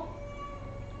pamọ́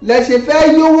lẹ ṣe fẹ́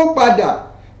yówó padà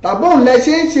tàbí òun lẹ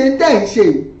ṣe ń ṣe tẹ̀ ń ṣe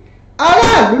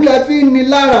aráàlú lẹ fi ń ni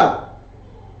lára.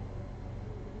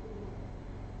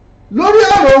 lórí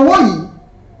ọ̀rọ̀ owó yìí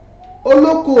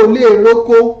olóko ò lè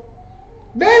roko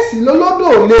bẹ́ẹ̀ sì lólódò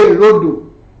ò lè rodò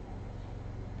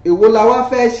èwo la wá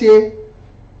fẹ́ ṣe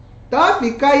tá a fi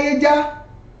káyé já.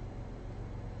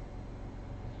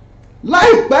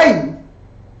 láìpẹ́ yìí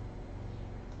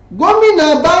gómìnà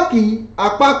báǹkì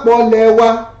àpapọ̀ ilẹ̀ wa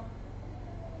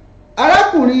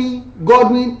arákùnrin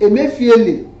Godwin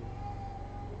Emefiele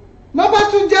ló bá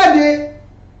tún jáde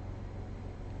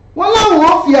wọ́n láwọn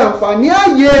ó fi àǹfààní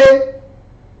ààyè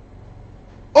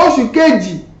oṣù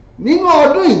kejì nínú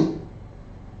ọdún yìí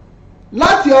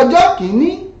láti ọjọ́ kìíní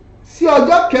sí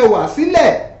ọjọ́ kẹwàá sílẹ̀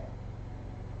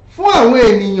fún àwọn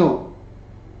ènìyàn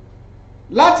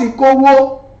láti kówó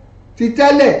ti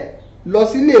tẹ́lẹ̀ lọ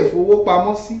sílé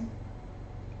ìfowópamọ́sí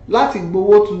láti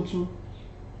gbowó tuntun.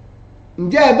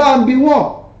 ǹjẹ́ ẹ bá ń bi wọ́n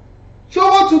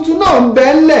ṣówó tuntun náà ń bẹ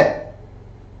ńlẹ̀?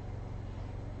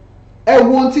 ẹ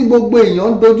wo ohun tí gbogbo èèyàn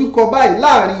ń dojúkọ báyìí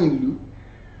láàrin ìlú.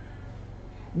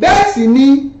 bẹ́ẹ̀ sì ni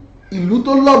ìlú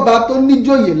tó lọ́ba tó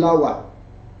níjòyè la wà.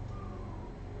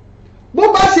 bó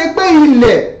bá ṣe pé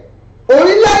ilẹ̀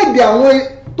orílẹ̀-èdè àwọn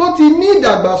tó ti ní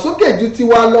ìdàgbàsókè ju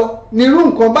tiwa lọ nírú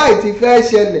nǹkan báyìí ti fẹ́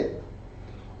ṣẹlẹ̀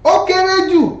ó kéré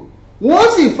jù wọ́n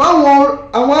sì fáwọn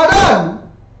àwọn aráàlú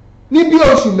ní bí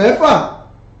oṣù 6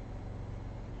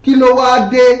 kí ló wáá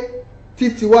dé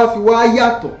títí wá fi wá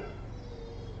yàtọ̀.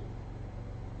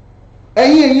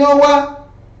 ẹ̀yin èèyàn wa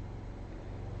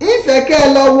ìfẹ́ kẹ́ ẹ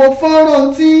lọ wo fọ́nrán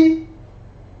tí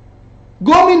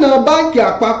gómìnà báǹkì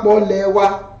àpapọ̀ ilẹ̀ wa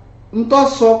ń tọ́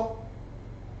sọ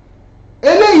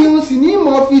eléyìí ń sì ní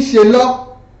mọ̀ fi ṣe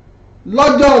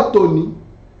lọ́jọ́ tòní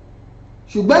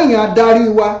ṣùgbọ́n ìyẹn adarí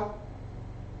wa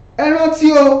ẹ rántí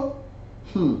o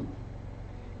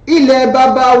ilẹ̀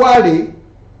bàbá wa rèé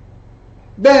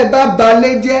bẹ́ẹ̀ bá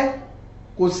balẹ̀ jẹ́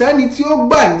kò sẹ́ni tí ó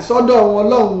gbà yín sọ́dọ̀ wọn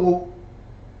lọ́hùn o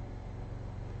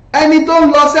ẹni tó ń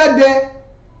lọ sẹ́dẹ̀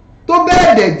tó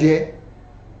bẹ́ẹ̀ dẹ̀ jẹ́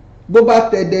bó bá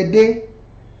tẹ̀dẹ̀ dé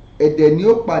ẹ̀dẹ̀ ni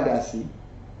ó padà sí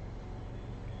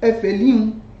ẹ̀fẹ̀ líhun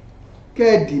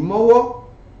kẹ́ẹ̀dì mọ́wọ́.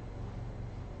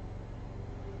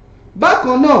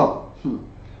 bákan náà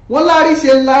wọ́n lárí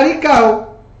ṣe láríkà o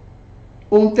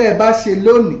ohun tẹ́ ẹ bá ṣe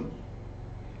lónìí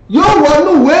yóò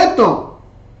wọnú ìwé ìtàn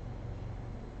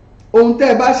ohun tẹ́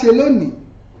ẹ bá ṣe lónìí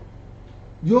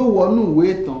yóò wọnú ìwé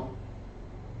ìtàn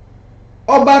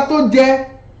ọba tó jẹ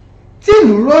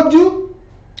tìlú rójú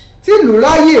tìlú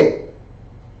ráyè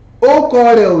orúkọ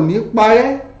rẹ̀ ò ní parẹ́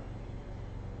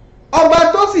ọba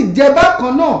tó sì jẹ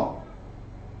bákan náà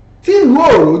tìlú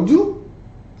òrójú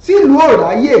tìlú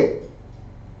òráyè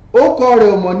orúkọ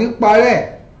rẹ̀ ò mọ̀ ní parẹ́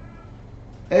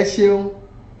ẹ ṣeun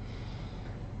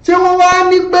ṣé wọ́n wá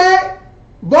ní pé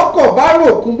bọ́kọ̀ bá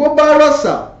ròkun bó bá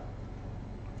rọ̀ṣà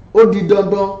ó di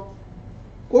dandan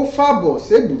kó fàbọ̀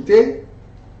sébùté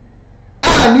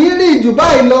àní rí jù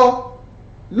báyìí lọ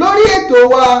lórí ètò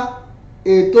wa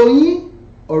ètò yín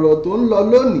ọ̀rọ̀ tó ń lọ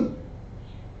lónìí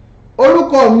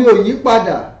orúkọ mi ò yí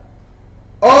padà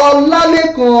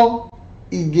Ọlálékan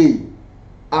Ìgè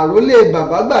àrólé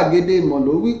bàbá gbàgede ìmọ̀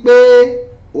ló wí pé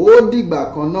ó dìgbà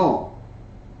kan náà.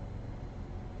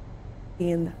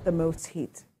 In the most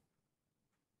heat.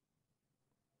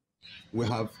 We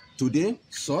have today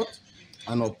sought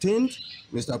and obtained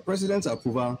Mr. President's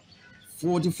approval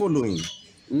for the following.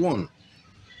 1.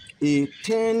 A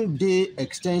 10-day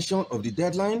extension of the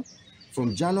deadline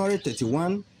from January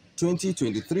 31,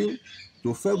 2023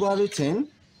 to February 10,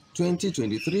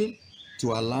 2023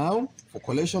 to allow for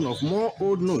collection of more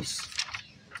old notes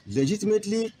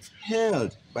legitimately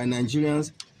held by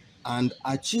Nigerians and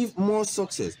achieve more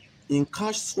success in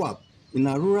cash swap in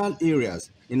our rural areas,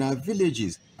 in our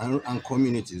villages and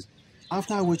communities,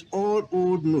 after which all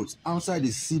old notes outside the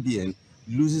CBN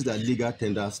loses their legal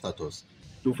tender status.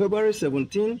 To February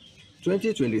 17,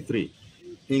 2023,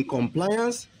 in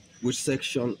compliance with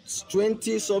Section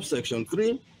 20, subsection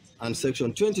 3 and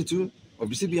Section 22 of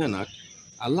the CBN Act,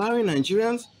 allowing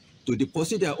Nigerians to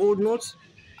deposit their old notes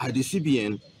at the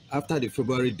CBN after the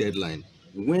February deadline,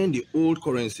 when the old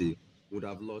currency would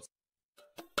have lost.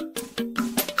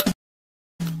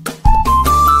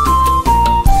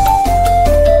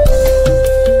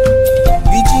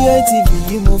 BGI TV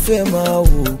yìí mo fẹ́ máa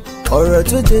wò ọ̀rọ̀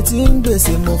tó jẹ tí ń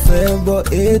gbèsè mo fẹ́ gbọ́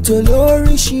ètò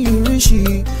lóríṣiríṣi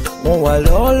wọ́n wà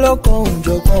lọ́lọ́kan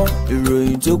òjọ̀kan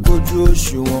ìròyìn tó kojú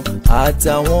òṣùwọ̀n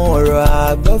àtàwọn ọ̀rọ̀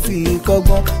àgbọ́ fi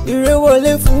kọ́gbọ́n eré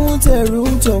wọlé fún tẹ̀rù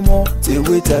tọmọ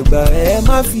tèwe tàgbà ẹ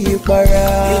má fi para.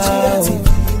 BGI TV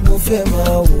mo fẹ́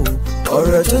máa wò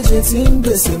ọ̀rọ̀ tó jẹ tí ń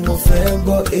gbèsè mo fẹ́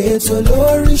gbọ́ ètò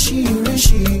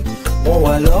lóríṣiríṣi wọ́n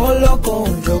wà lọ́lọ́kan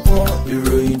òjọ̀kan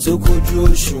ìròyìn tó kojú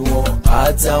òṣùwọ̀n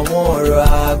àtàwọn ọ̀rọ̀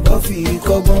àgbọ́ fi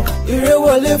kọ́gbọ́n eré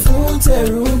wọlé fún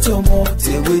tẹ̀rù tọmọ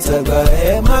tèwe tàgbà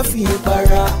ẹ má fi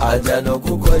para àdànà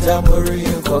kó kọjá mórí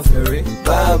nǹkan fèrè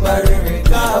bàbá rere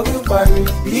káwí parí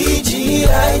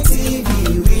BGI TV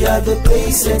we are the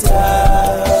pace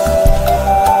setter.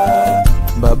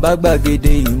 Bàbá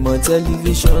gbàgede ìmọ̀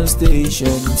tẹlifíṣọ̀n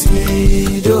station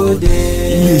tí dòde.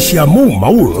 Iléeṣẹ́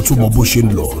amóhùnmáwòrán tó mọ bó ṣe ń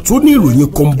lọ tó ní ìròyìn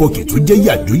kọ́ńbọ̀kì tó jẹ́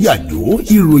yàjóyàjó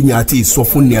ìròyìn àti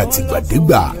ìsọfúnni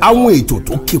àtìgbàdégbà àwọn ètò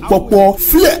tó ké pọ́pọ́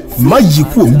flẹ̀ má yí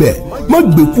kúò ń bẹ̀ má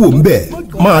gbé kúò ń bẹ̀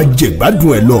máa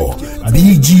jẹ̀gbádùn ẹ̀ lọ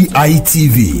BGI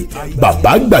TV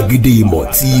bàbá gbàgede ìmọ̀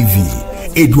TV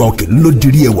èdùn ọ̀kìn ló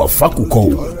dirí ẹwà fákòkò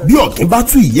o bí ọ̀kìn bá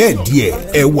tún ìyẹ́ ẹ̀ díẹ̀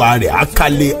ẹwà rẹ̀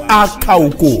àkàlẹ̀ àkà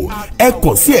oko ẹ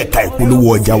kàn sí ẹ̀ka ìpolówó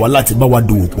ọjà wa láti bá wa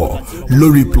dòwò pọ̀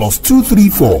lórí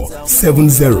 +234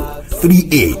 70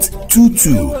 38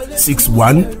 22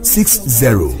 61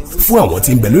 60 fún àwọn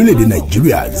tí ń bẹ lórílẹ̀‐èdè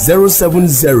Nàìjíríà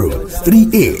 070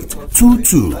 38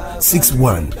 22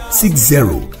 61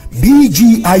 60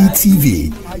 BGI TV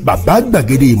bàbá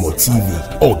gbàgede ìmọ̀ TV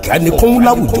ọ̀gá ni kọ́ń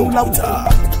láwùjọ òkúta.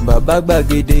 Bàbá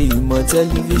gbàgede ìmọ̀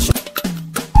tẹlifíṣọ̀n.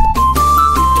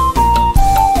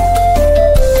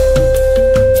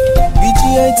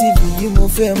 BGI TV yìí mo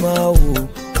fẹ́ máa wò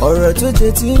ọ̀rọ̀ tó jẹ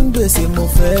tí ń gbèsè mo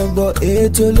fẹ́ gbọ́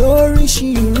ètò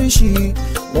lóríṣiríṣi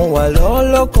wọ́n wà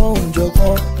lọ́lọ́kan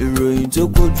òjọ̀kan ìròyìn tó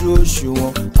kojú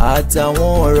òṣùwọ̀n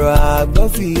àtàwọn ọ̀rọ̀ àgbọ́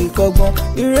fi kọ́gbọ́n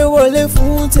eré wọlé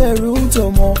fún tẹ̀rù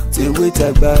tọmọ tèwe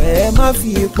tàgbà ẹ má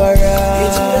fi para.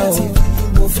 Naijiria TV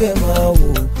mo fẹ́ máa wò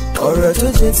ọ̀rọ̀ tó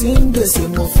jẹ ti ń gbèsè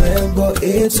mo fẹ́ gbọ́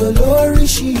ètò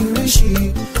lóríṣiríṣi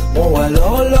wọ́n wà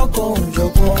lọ́lọ́kan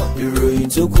òjọ̀kan ìròyìn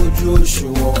tó kojú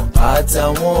òṣùwọ̀n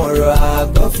àtàwọn ọ̀rọ̀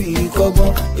àgbọ́ fi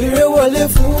kọ́gbọ́n eré wọlé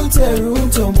fún tẹ̀rù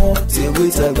tọmọ tèwe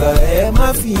tàgbà ẹ má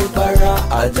fi para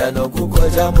àjànà kú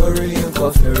kọjá mórí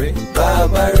nǹkan fèrè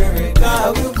bàbá rere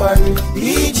káwí parí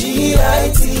BGI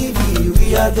TV we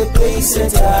are the pace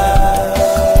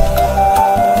setters.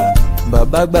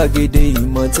 Bàbá gbàgede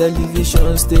ìmọ̀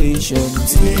tẹlifíṣọ̀n station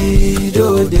tí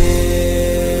dòde.